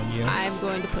at this than you. I'm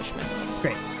going to push myself.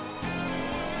 Great.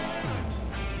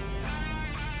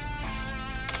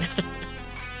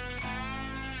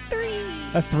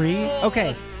 A 3?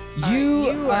 Okay.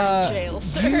 You are in jail,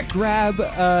 sir. You grab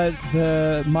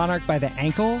the monarch by the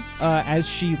ankle as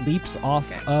she leaps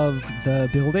off of the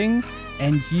building,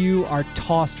 and you are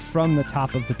tossed from the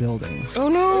top of the building. Oh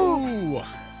no!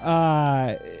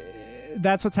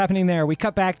 That's what's happening there. We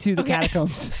cut back to the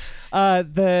catacombs.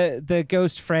 The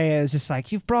ghost Freya is just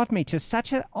like, you've brought me to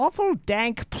such an awful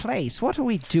dank place. What are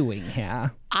we doing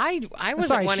here? I wasn't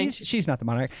Sorry, wanting she's not the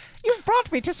monarch. You've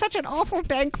brought me to such an awful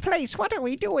dank place. What are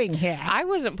we doing here? I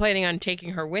wasn't planning on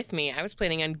taking her with me. I was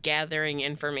planning on gathering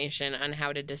information on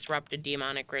how to disrupt a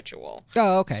demonic ritual.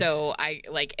 Oh, okay. So I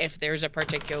if there's a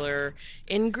particular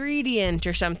ingredient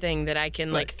or something that I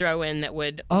can throw in that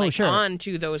would sure.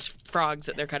 onto those frogs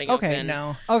that they're cutting open.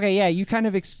 Okay, yeah, you kind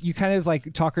of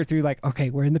like talk her through like,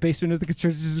 okay, we're in the basement of the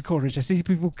Conservative Coleridge. I see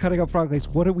people cutting up frog legs.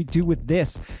 What do we do with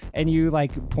this? And you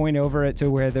like point over it to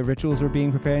where the rituals were being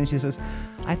prepared, and she says,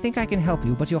 I think I can help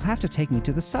you, but you'll have to take me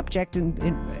to the subject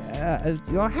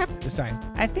you'll have to, sorry.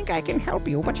 I think I can help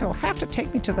you, but you'll have to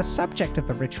take me to the subject of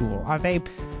the ritual. Are they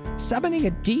summoning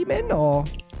a demon or?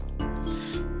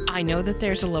 I know that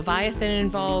there's a Leviathan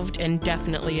involved and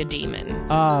definitely a demon.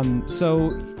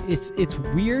 So it's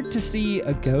weird to see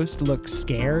a ghost look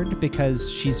scared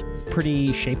because she's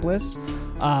pretty shapeless.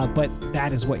 But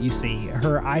that is what you see.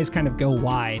 Her eyes kind of go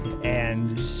wide,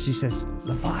 and she says,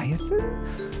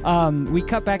 Leviathan? We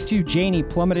cut back to Janie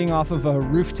plummeting off of a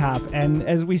rooftop, and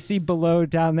as we see below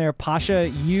down there, Pasha,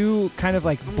 you kind of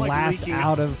like blast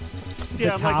out of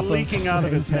the top I'm leaking out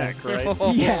of his neck, right?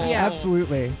 Yeah,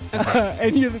 absolutely.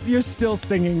 And you're still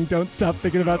singing "Don't Stop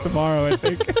Thinking About Tomorrow." I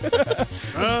think.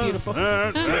 It's beautiful.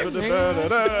 Love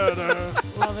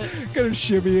it. Kind of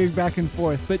shimmying back and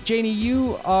forth. But Janie,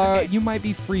 you might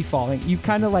be free falling. You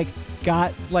kind of like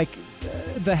got like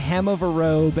the hem of a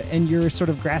robe, and you're sort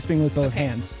of grasping with both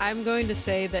hands. I'm going to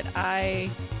say that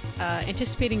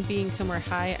anticipating being somewhere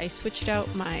high, I switched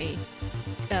out my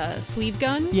sleeve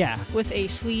gun with a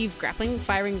sleeve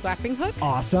firing grappling hook.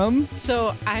 Awesome.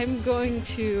 So I'm going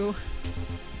to...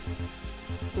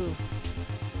 Ooh.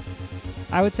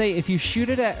 I would say if you shoot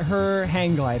it at her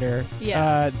hang glider,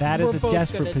 that is a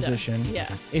desperate position.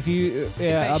 Yeah. If you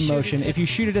if you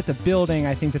shoot it at the building,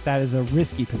 I think that is a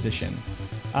risky position.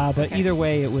 But either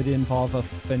way, it would involve a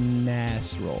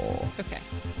finesse roll. Okay.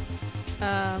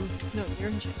 No, you're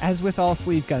in jail. As with all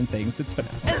sleeve gun things, it's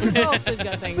finesse. As with all sleeve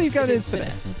gun things, sleeve gun is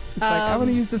finesse. It's like, I want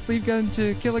to use the sleeve gun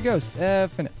to kill a ghost.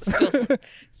 Finesse.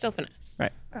 Still finesse.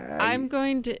 Right. I'm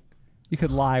going to... You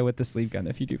could lie with the sleeve gun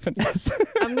if you do finesse.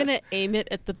 I'm going to aim it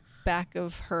at the back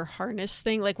of her harness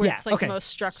thing, like where it's like most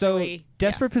structurally... So,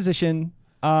 desperate position,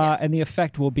 and the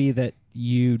effect will be that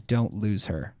you don't lose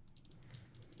her.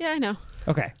 Yeah, I know.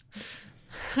 Okay.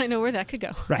 I know where that could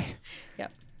go. Right.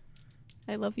 Yep.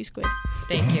 I love you, Squid.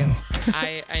 Thank you.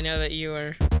 I know that you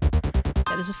are...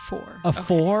 That is a 4. A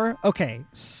 4? Okay.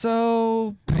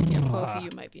 So... Both of you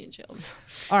might be in jail.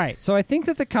 All right. So I think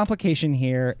that the complication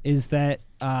here is that...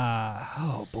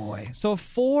 oh, boy. So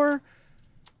 4...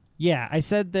 Yeah, I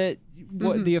said that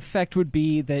what the effect would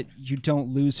be that you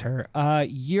don't lose her.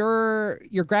 Your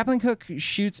grappling hook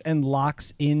shoots and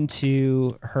locks into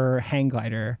her hang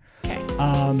glider. Okay.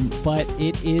 But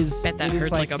it is... Bet that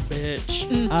hurts like a bitch.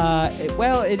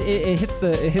 It hits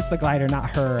the glider, not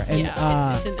her. And,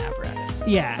 it's an apparatus.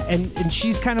 Yeah, and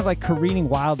she's kind of like careening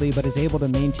wildly, but is able to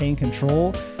maintain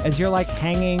control as you're like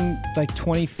hanging like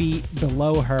 20 feet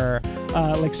below her,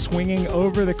 like swinging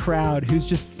over the crowd.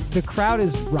 The crowd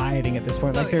is rioting at this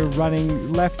point. Like they're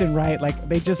running left and right. Like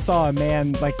they just saw a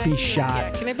man like be shot.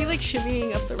 Yeah, can I be like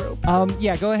shimmying up the rope?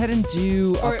 Yeah, go ahead and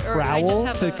do a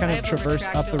prowl to kind of traverse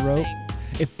up the rope. Thing.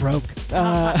 It broke.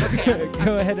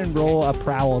 Go ahead and roll a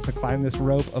prowl to climb this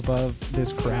rope above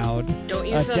this crowd. Don't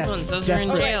use those ones. Those are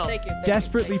in jail. Thank you.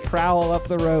 Desperately prowl up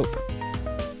the rope.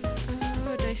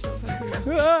 Oh, dice don't fuck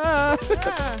me.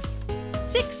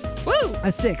 6. Woo!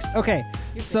 A 6. Okay.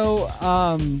 So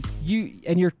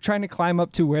you're trying to climb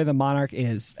up to where the monarch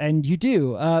is, and you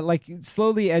do. Like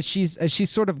slowly as she's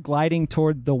sort of gliding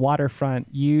toward the waterfront,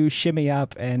 you shimmy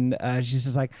up, and she's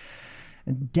just like,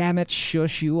 Damn it,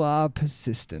 shush, you are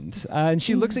persistent. And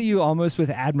she looks at you almost with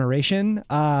admiration,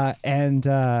 and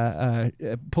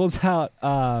pulls out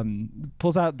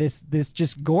this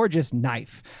just gorgeous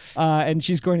knife, and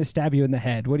she's going to stab you in the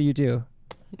head. What do you do?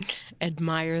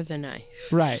 Admire the knife.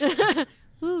 Right.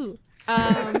 Ooh.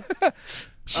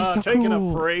 She's so taking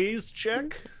cool. a praise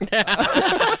check.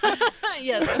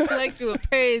 Yes, I would like to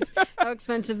appraise how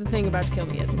expensive the thing about to kill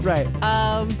me is. Right.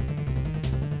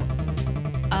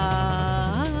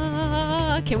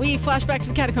 Can we flash back to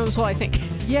the catacombs while I think?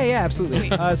 Yeah,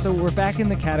 absolutely. So we're back in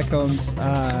the catacombs.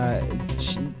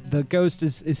 The ghost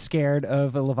is scared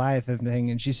of a Leviathan thing,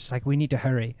 and she's just like, we need to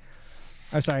hurry.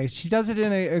 Oh, sorry. She does it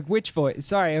in a witch voice.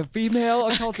 Sorry, a female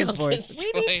occultist voice.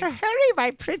 We need to hurry,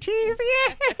 my pretties.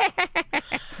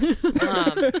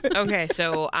 Yeah. Okay,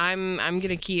 so I'm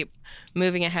gonna keep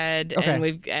moving ahead, Okay.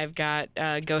 and I've got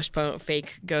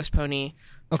fake ghost pony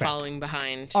following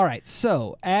behind. All right.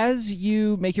 So as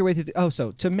you make your way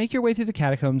through, to make your way through the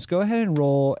catacombs, go ahead and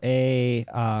roll a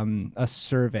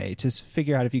survey to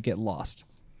figure out if you get lost.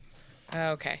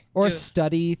 Okay. Or a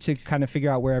study to kind of figure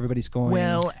out where everybody's going.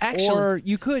 Well, actually- or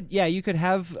you could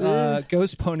have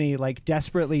Ghost Pony like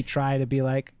desperately try to be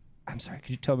like, I'm sorry, could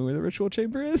you tell me where the ritual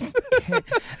chamber is?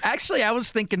 Actually, I was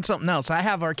thinking something else. I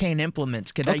have arcane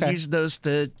implements. Could Okay. I use those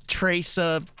to trace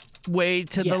a way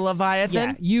to the Yes. Leviathan?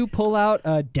 Yeah, you pull out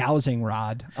a dowsing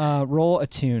rod. Roll a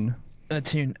tune. A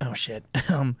tune. Oh shit.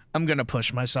 I'm gonna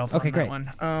push myself. Okay, on great.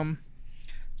 That one.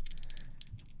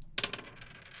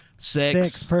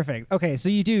 6. Perfect. Okay, so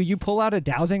you pull out a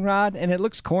dowsing rod, and it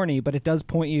looks corny, but it does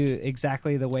point you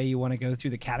exactly the way you want to go through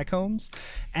the catacombs.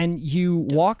 And you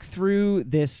walk through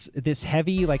this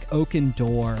heavy like oaken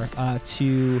door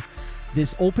to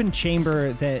this open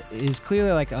chamber that is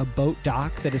clearly like a boat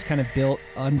dock that is kind of built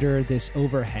under this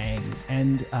overhang.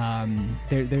 And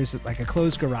there's like a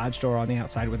closed garage door on the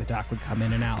outside where the dock would come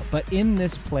in and out. But in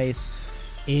this place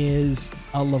is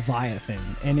a Leviathan,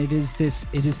 and it is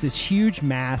this huge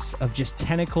mass of just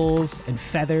tentacles and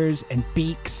feathers and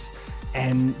beaks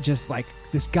and just like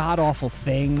this god-awful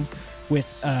thing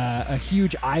with a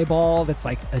huge eyeball that's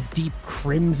like a deep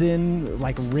crimson,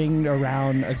 like ringed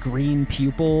around a green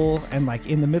pupil, and like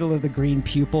in the middle of the green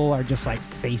pupil are just like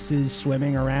faces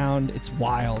swimming around. It's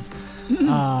wild.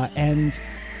 And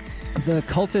the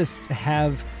cultists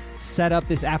have set up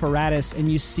this apparatus, and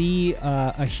you see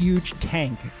a huge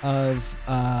tank of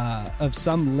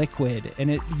some liquid,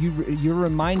 and you're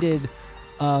reminded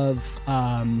of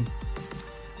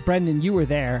Brendan. You were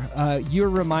there. You're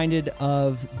reminded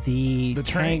of the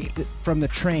train. tank from the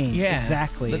train. Yeah,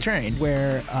 exactly. the train.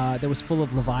 Where that was full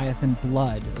of Leviathan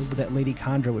blood that Lady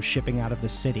Condra was shipping out of the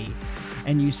city,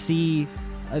 and you see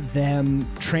them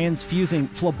transfusing,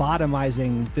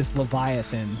 phlebotomizing this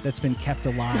Leviathan that's been kept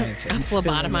alive. and filling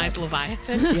up. Phlebotomized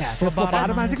Leviathan? Yeah, they're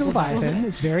phlebotomizing a Leviathan.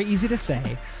 It's very easy to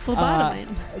say.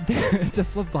 Phlebotomine. It's a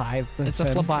Leviathan. It's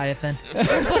a Leviathan.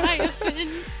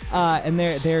 And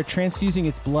they're transfusing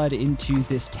its blood into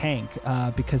this tank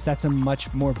because that's a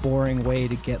much more boring way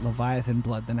to get Leviathan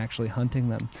blood than actually hunting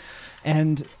them.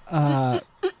 And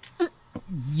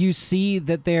you see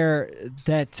that there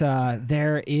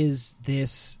is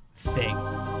this thing,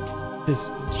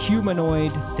 this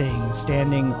humanoid thing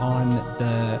standing on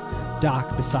the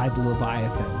dock beside the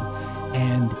Leviathan,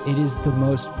 and it is the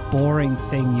most boring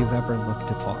thing you've ever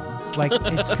looked upon. Like,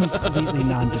 it's completely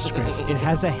nondescript. It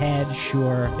has a head,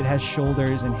 sure. It has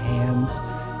shoulders and hands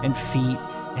and feet,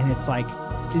 and it's like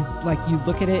you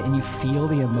look at it and you feel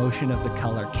the emotion of the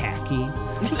color khaki,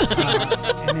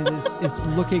 and it's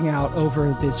looking out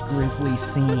over this grisly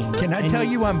scene. Can I And tell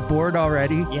you I'm bored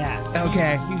already? Yeah.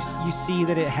 Okay. You see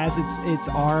that it has its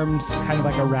arms kind of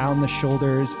like around the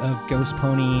shoulders of Ghost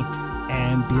Pony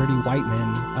and Beardy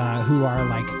Whiteman, who are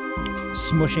like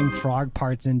smushing frog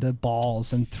parts into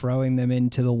balls and throwing them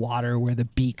into the water where the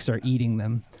beaks are eating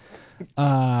them.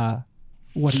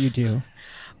 What do you do?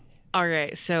 All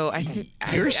right, so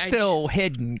You're still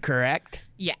hidden, correct?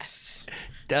 Yes.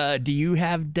 Do you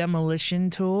have demolition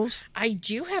tools? I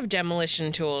do have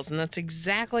demolition tools, and that's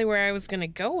exactly where I was going to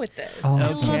go with this. Oh, I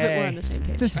love it. Okay. We're on the same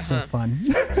page. This is so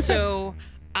fun. So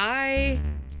I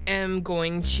am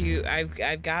going to.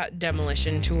 I've got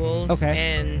demolition tools. Okay.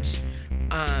 And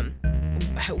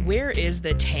where is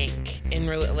the tank in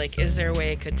real? Like, is there a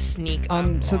way I could sneak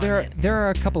up? So on it? there are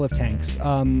a couple of tanks.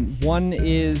 One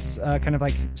is kind of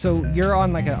like, so you're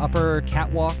on like an upper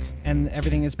catwalk and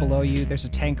everything is below you. There's a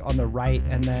tank on the right,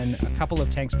 and then a couple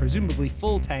of tanks, presumably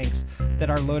full tanks,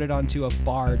 that are loaded onto a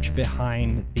barge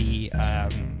behind the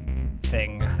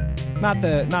thing. Not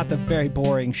the very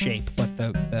boring shape, but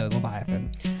the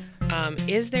Leviathan.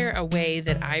 Is there a way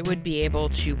that I would be able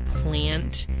to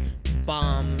plant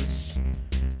bombs,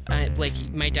 like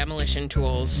my demolition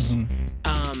tools,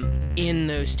 in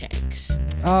those tanks.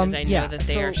 Because I know that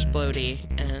they are splody.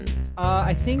 And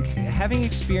I think having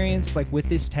experience like with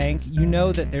this tank, you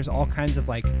know that there's all kinds of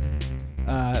like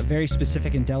very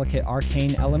specific and delicate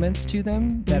arcane elements to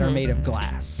them that are made of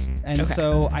glass. And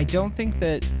so I don't think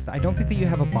that you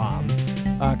have a bomb,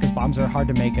 because bombs are hard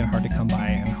to make and hard to come by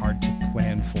and hard to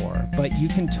plan for. But you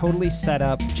can totally set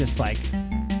up just like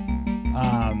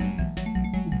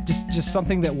just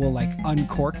something that will like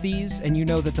uncork these, and you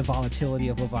know that the volatility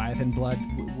of Leviathan blood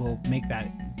will make that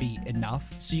be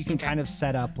enough. So you can kind of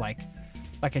set up like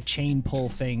a chain pull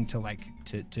thing to like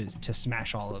to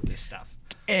smash all of this stuff.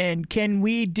 And can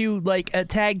we do like a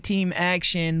tag team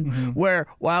action where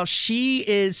while she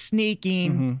is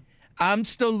sneaking, I'm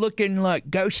still looking like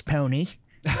Ghost Pony,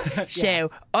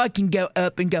 so I can go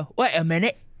up and go, wait a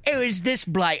minute, who is this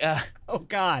blighter? Oh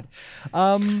God!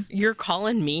 You're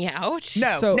calling me out?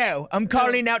 No, I'm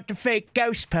calling out the fake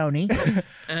Ghost Pony.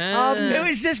 Who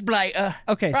is this blighter?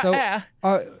 Okay,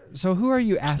 so who are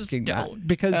you asking that?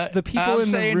 Because the people I'm in the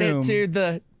saying room. it to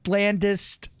the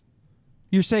blandest.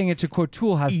 You're saying it to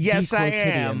Quotoolhaas. Yes, I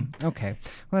Quotidian. am. Okay,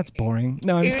 well that's boring.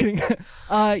 No, I'm just kidding.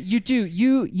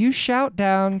 You shout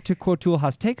down to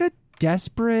Quotoolhaas. Take a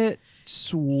desperate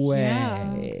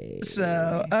sway.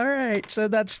 So, all right. So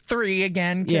that's 3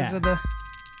 again because of the...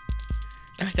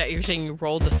 I thought you were saying you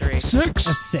rolled a 3. 6.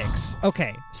 A 6.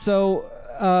 Okay, so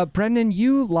Brendan,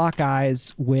 you lock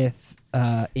eyes with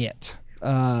it,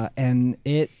 and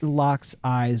it locks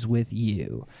eyes with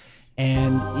you.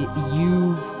 And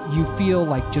you feel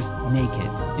like just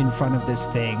naked in front of this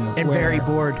thing. And very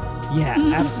bored. Yeah,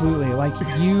 absolutely. Like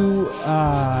you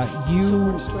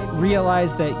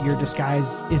realize that your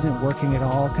disguise isn't working at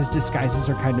all, because disguises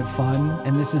are kind of fun,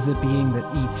 and this is a being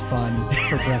that eats fun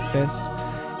for breakfast.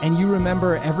 And you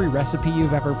remember every recipe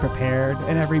you've ever prepared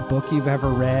and every book you've ever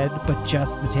read, but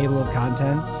just the table of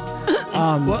contents.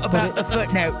 What about the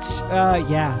footnotes?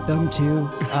 Yeah, them too.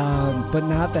 But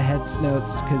not the heads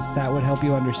notes, because that would help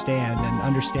you understand, and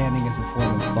understanding is a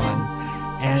form of fun.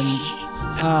 And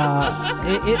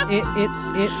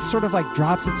it sort of like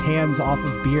drops its hands off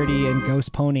of Beardy and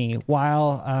Ghost Pony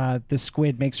while the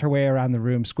squid makes her way around the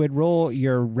room. Squid, roll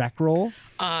your rec roll.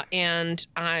 And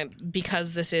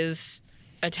because this is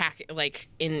attack, like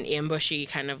in ambushy,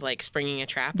 kind of like springing a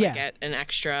trap, I get an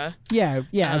extra. Yeah,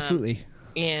 absolutely.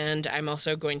 And I'm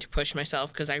also going to push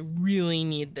myself because I really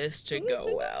need this to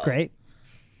go well. Great.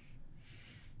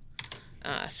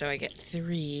 So I get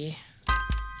 3.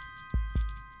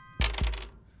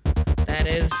 That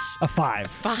is a 5.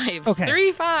 5. Okay.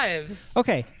 3 5s.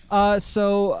 Okay.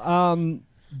 So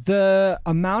the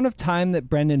amount of time that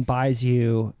Brendan buys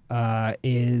you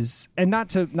is, and not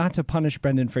to punish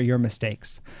Brendan for your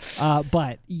mistakes,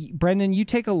 but Brendan, you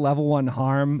take a level 1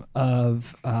 harm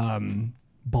of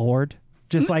bored,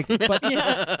 just like, but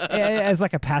as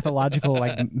like a pathological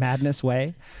like madness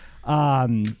way.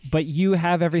 But you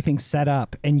have everything set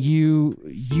up, and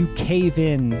you cave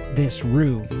in this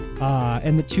room,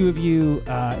 and the two of you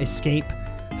escape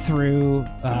through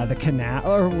the canal.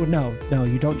 Or no,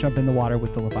 you don't jump in the water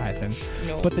with the Leviathan.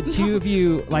 No. But the two of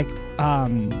you, like,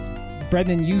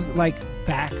 Brendan, you like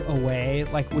back away,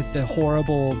 like with the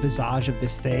horrible visage of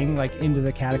this thing, like into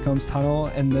the catacombs tunnel,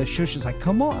 and the shush is like,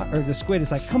 come on, or the squid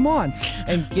is like, come on,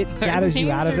 and gathers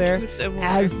you out of there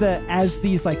as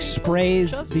these like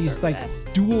sprays, Just these like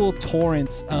dual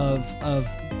torrents of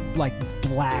like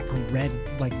black, red,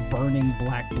 like burning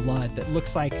black blood that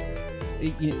looks like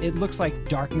it looks like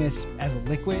darkness as a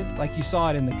liquid, like you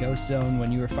saw it in the Ghost Zone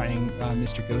when you were fighting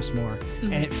Mr. Ghostmore,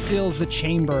 and it fills the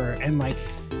chamber, and like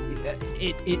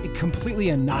it completely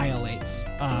annihilates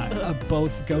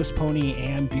both Ghost Pony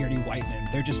and Beardy Whiteman.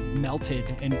 They're just melted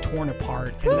and torn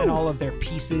apart, and then all of their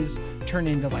pieces turn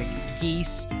into like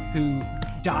geese who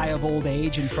die of old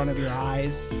age in front of your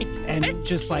eyes, and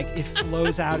just like it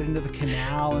flows out into the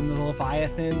canal, and the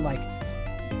Leviathan like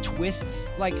twists,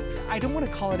 like, I don't want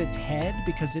to call it its head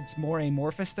because it's more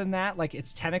amorphous than that. Like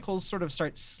its tentacles sort of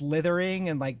start slithering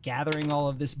and like gathering all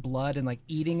of this blood and like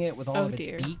eating it with all of its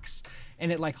beaks.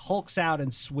 And it like hulks out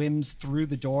and swims through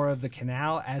the door of the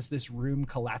canal as this room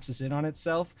collapses in on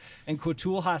itself. And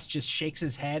Quotoolhaas just shakes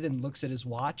his head and looks at his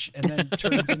watch and then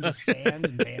turns into sand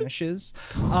and vanishes.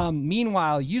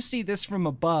 Meanwhile, you see this from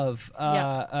above,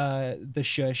 the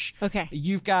shush. Okay.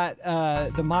 You've got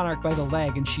the monarch by the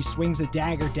leg, and she swings a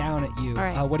dagger down at you. All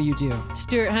right. What do you do?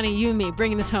 Stuart, honey, you and me,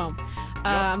 bringing this home.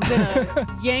 I'm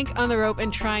gonna yank on the rope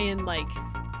and try and like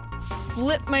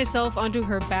flip myself onto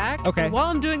her back. Okay. And while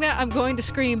I'm doing that, I'm going to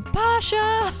scream,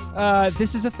 Pasha!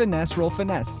 This is a finesse. Roll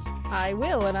finesse. I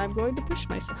will, and I'm going to push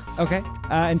myself. Okay.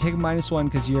 And take a -1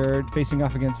 because you're facing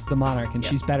off against the monarch, and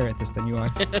she's better at this than you are.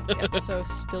 Yep, so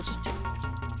still just 2.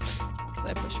 Because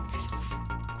I push myself.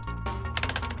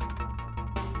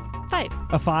 5.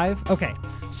 A 5? Okay.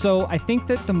 So I think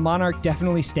that the monarch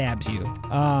definitely stabs you.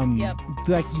 Yep.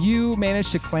 Like you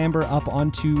manage to clamber up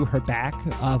onto her back,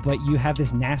 but you have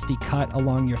this nasty cut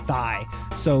along your thigh.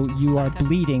 So you are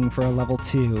bleeding for a level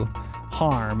 2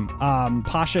 harm.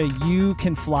 Pasha, you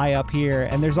can fly up here,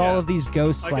 and there's all of these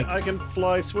ghosts. I can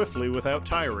fly swiftly without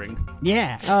tiring.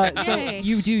 Yeah. So Yay.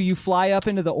 you fly up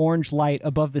into the orange light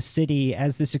above the city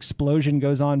as this explosion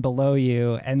goes on below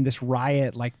you, and this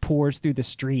riot like pours through the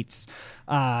streets.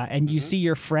 And you see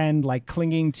your friend like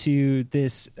clinging to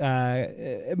this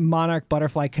monarch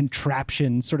butterfly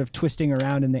contraption, sort of twisting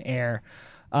around in the air.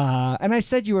 And I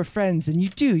said you were friends, and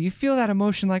you feel that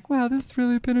emotion like, wow, this has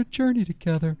really been a journey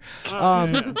together.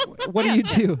 What do you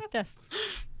do? Death.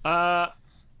 Let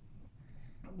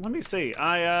me see.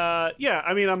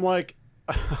 I'm like,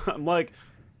 I'm like,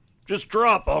 just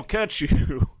drop. I'll catch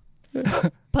you.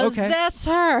 Possess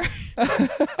her!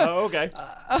 Oh, okay.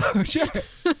 Oh, sure.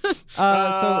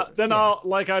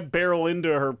 I barrel into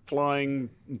her flying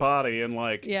body and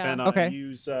Okay.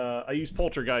 I use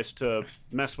poltergeist to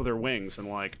mess with her wings and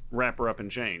like wrap her up in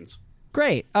chains.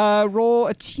 Great. Roll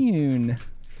a tune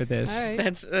for this. All right.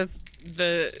 That's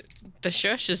the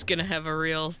shush is gonna have a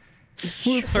real It's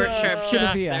sharp it's gonna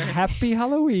shock be a there. happy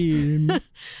Halloween.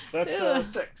 That's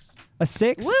 6. A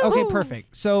 6? Woohoo! Okay,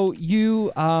 perfect. So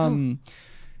you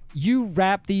you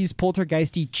wrap these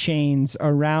poltergeisty chains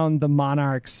around the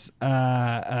monarch's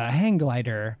hang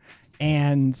glider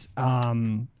and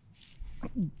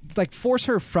like force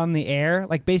her from the air.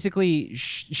 Like basically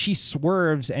she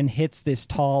swerves and hits this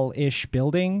tall-ish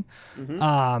building.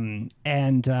 And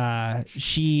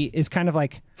she is kind of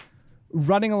like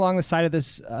running along the side of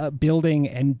this building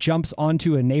and jumps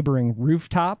onto a neighboring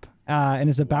rooftop and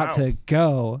is about to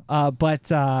go.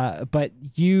 But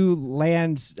you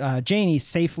land Janie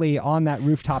safely on that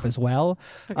rooftop as well.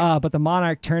 But the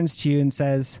monarch turns to you and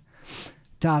says,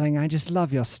 "Darling, I just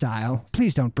love your style.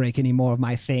 Please don't break any more of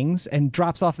my things," and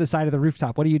drops off the side of the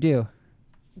rooftop. What do you do?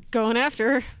 Going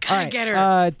after her. Gotta get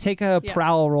her. Take a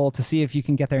prowl roll to see if you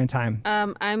can get there in time.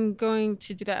 I'm going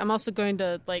to do that. I'm also going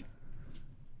to, like,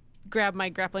 grab my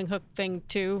grappling hook thing,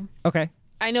 too. Okay.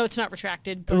 I know it's not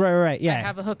retracted, but Right, yeah. I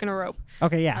have a hook and a rope.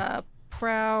 Okay, yeah.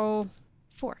 Prow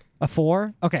 4. A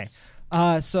 4? Okay.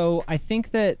 So I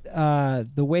think that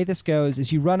the way this goes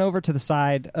is you run over to the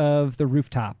side of the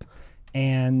rooftop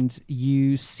and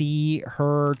you see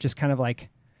her just kind of like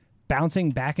bouncing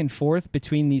back and forth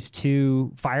between these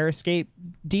two fire escape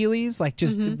dealies, like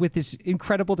just with this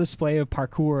incredible display of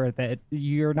parkour that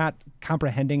you're not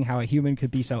comprehending how a human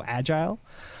could be so agile.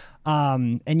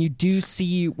 And you do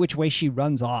see which way she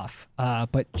runs off,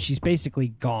 but she's basically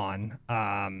gone.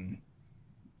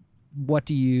 What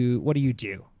do you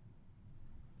do?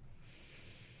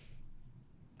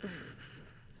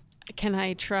 Can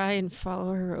I try and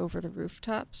follow her over the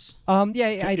rooftops? I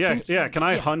think, Can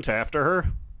I hunt after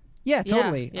her? yeah,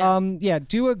 totally. Yeah.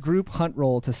 Do a group hunt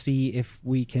roll to see if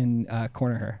we can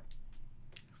corner her.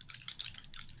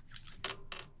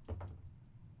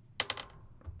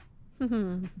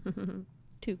 2.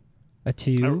 A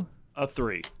 2, A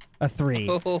 3. a 3.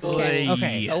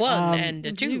 Okay. A 1 and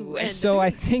a 2 and So I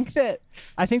think that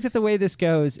the way this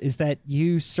goes is that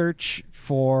you search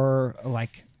for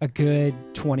like a good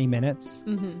 20 minutes,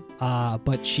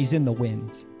 but she's in the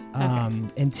wind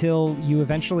until you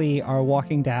eventually are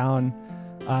walking down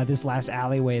this last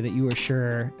alleyway that you were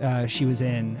sure she was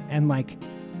in, and like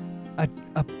a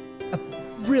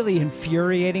really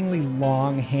infuriatingly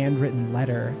long handwritten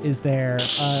letter is there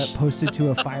posted to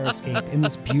a fire escape in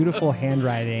this beautiful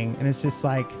handwriting, and it's just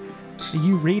like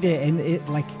you read it and it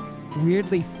like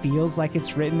weirdly feels like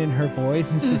it's written in her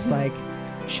voice. It's just like,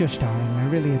 "Shush, darling, I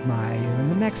really admire you,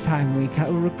 and the next time we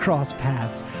cross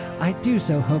paths, I do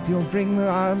so hope you'll bring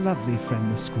our lovely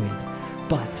friend the squid.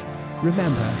 But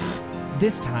remember,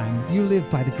 this time you live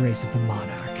by the grace of the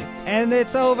monarch." And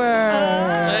it's over.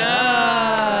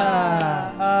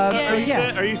 So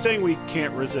yeah. Are you saying we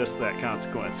can't resist that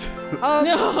consequence?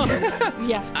 No.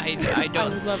 Yeah. I I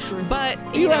don't. would love to resist.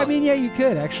 But You, I mean, yeah, you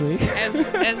could actually.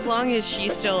 as long as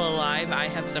she's still alive, I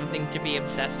have something to be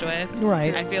obsessed with.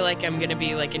 Right. I feel like I'm gonna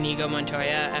be like Inigo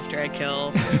Montoya after I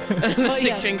kill Oh, the yes.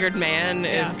 six-fingered man.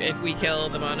 Yeah. If we kill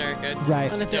the monarch, I just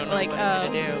Right. And if don't it, know like, what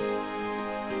I'm gonna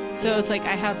do. So it's like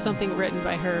I have something written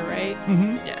by her, right?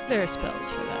 Mm-hmm. Yes. There are spells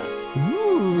for that.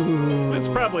 Ooh. Ooh. It's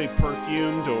probably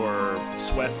perfumed or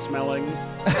sweat smelling.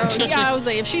 Yeah, I was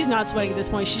like, if she's not sweating at this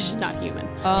point, she's just not human.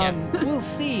 We'll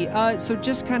see. So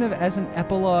just kind of as an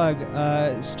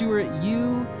epilogue, Stuart,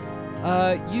 you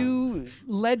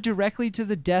led directly to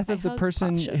the death of the hugged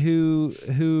person Pasha.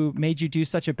 who made you do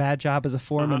such a bad job as a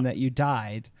foreman that you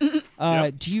died.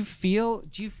 Yep. Do you feel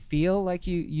like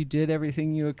you did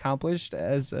everything you accomplished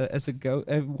as a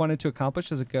wanted to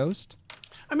accomplish as a ghost?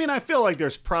 I mean, I feel like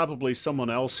there's probably someone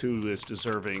else who is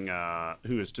deserving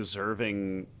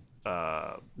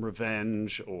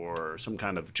revenge or some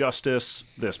kind of justice.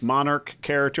 This monarch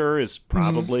character is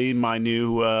probably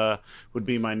would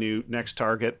be my new next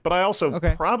target. But I also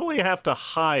probably have to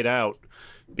hide out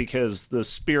because the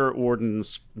spirit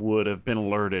wardens would have been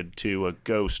alerted to a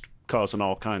ghost causing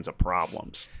all kinds of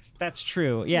problems. That's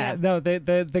true. Yeah. No,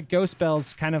 the ghost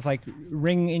bells kind of like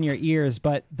ring in your ears,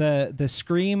 but the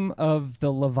scream of the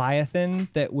Leviathan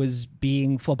that was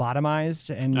being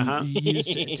phlebotomized and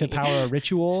used to power a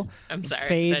ritual. I'm sorry,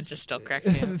 fades, that just still cracked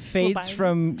me up. Fades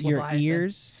from your Leviathan.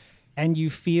 ears, and you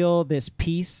feel this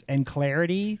peace and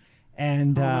clarity.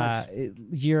 And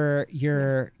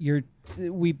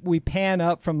we pan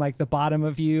up from like the bottom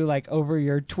of you, like over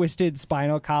your twisted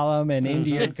spinal column and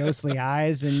into your ghostly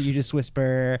eyes, and you just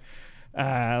whisper,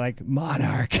 like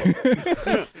monarch.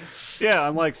 Yeah,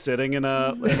 I'm like sitting in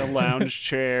a lounge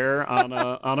chair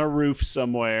on a roof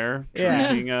somewhere,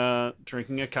 drinking a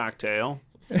cocktail.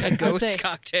 A ghost say-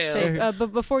 cocktail.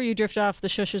 But before you drift off, the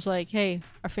shush is like, hey,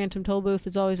 our phantom toll booth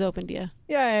is always open to you.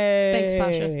 Yay! Thanks,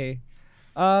 Pasha.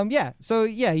 So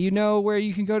you know where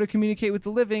you can go to communicate with the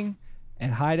living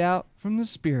and hide out from the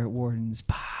spirit wardens.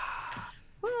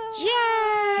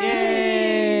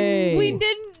 Yay! We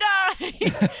didn't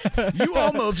die. You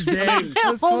almost did.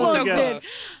 Let's Almost close it. did.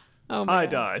 Oh my I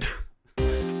God. died.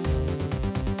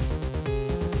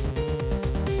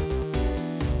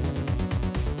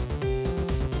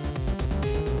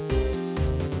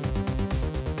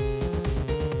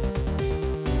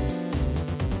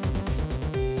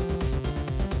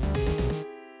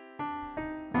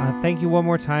 Thank you one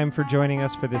more time for joining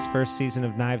us for this first season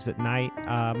of Knives at Night.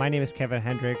 My name is Kevin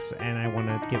Hendricks, and I want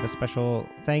to give a special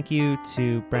thank you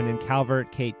to Brendan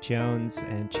Calvert, Kate Jones,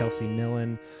 and Chelsea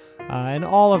Millen, and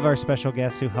all of our special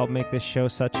guests who helped make this show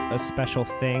such a special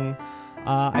thing.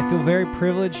 I feel very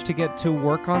privileged to get to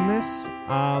work on this.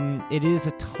 It is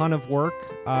a ton of work,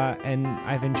 and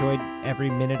I've enjoyed every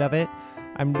minute of it.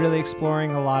 I'm really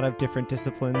exploring a lot of different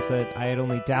disciplines that I had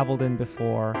only dabbled in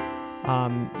before.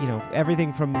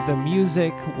 Everything from the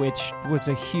music, which was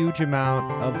a huge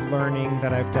amount of learning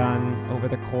that I've done over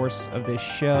the course of this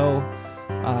show,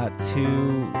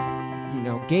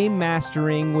 to game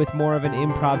mastering with more of an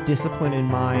improv discipline in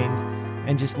mind,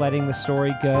 and just letting the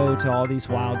story go to all these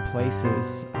wild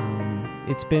places.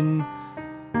 It's been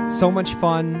so much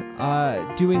fun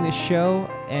doing this show,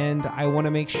 and I want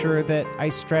to make sure that I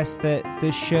stress that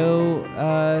this show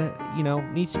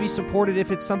needs to be supported.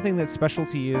 If it's something that's special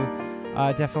to you,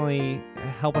 definitely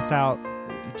help us out.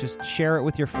 Just share it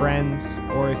with your friends,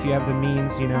 or if you have the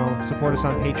means, support us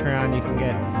on Patreon. You can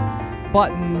get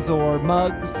buttons or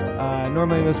mugs.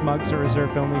 Normally those mugs are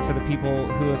reserved only for the people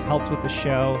who have helped with the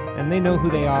show, and they know who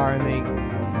they are, and they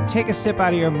take a sip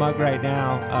out of your mug right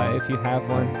now if you have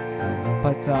one.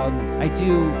 But I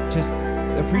do just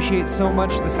appreciate so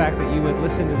much the fact that you would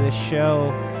listen to this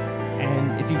show,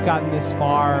 and if you've gotten this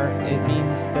far, it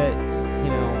means that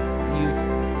you've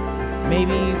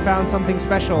maybe found something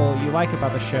special you like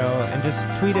about the show. And just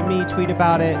tweet at me, tweet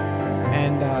about it,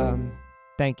 and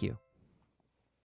thank you.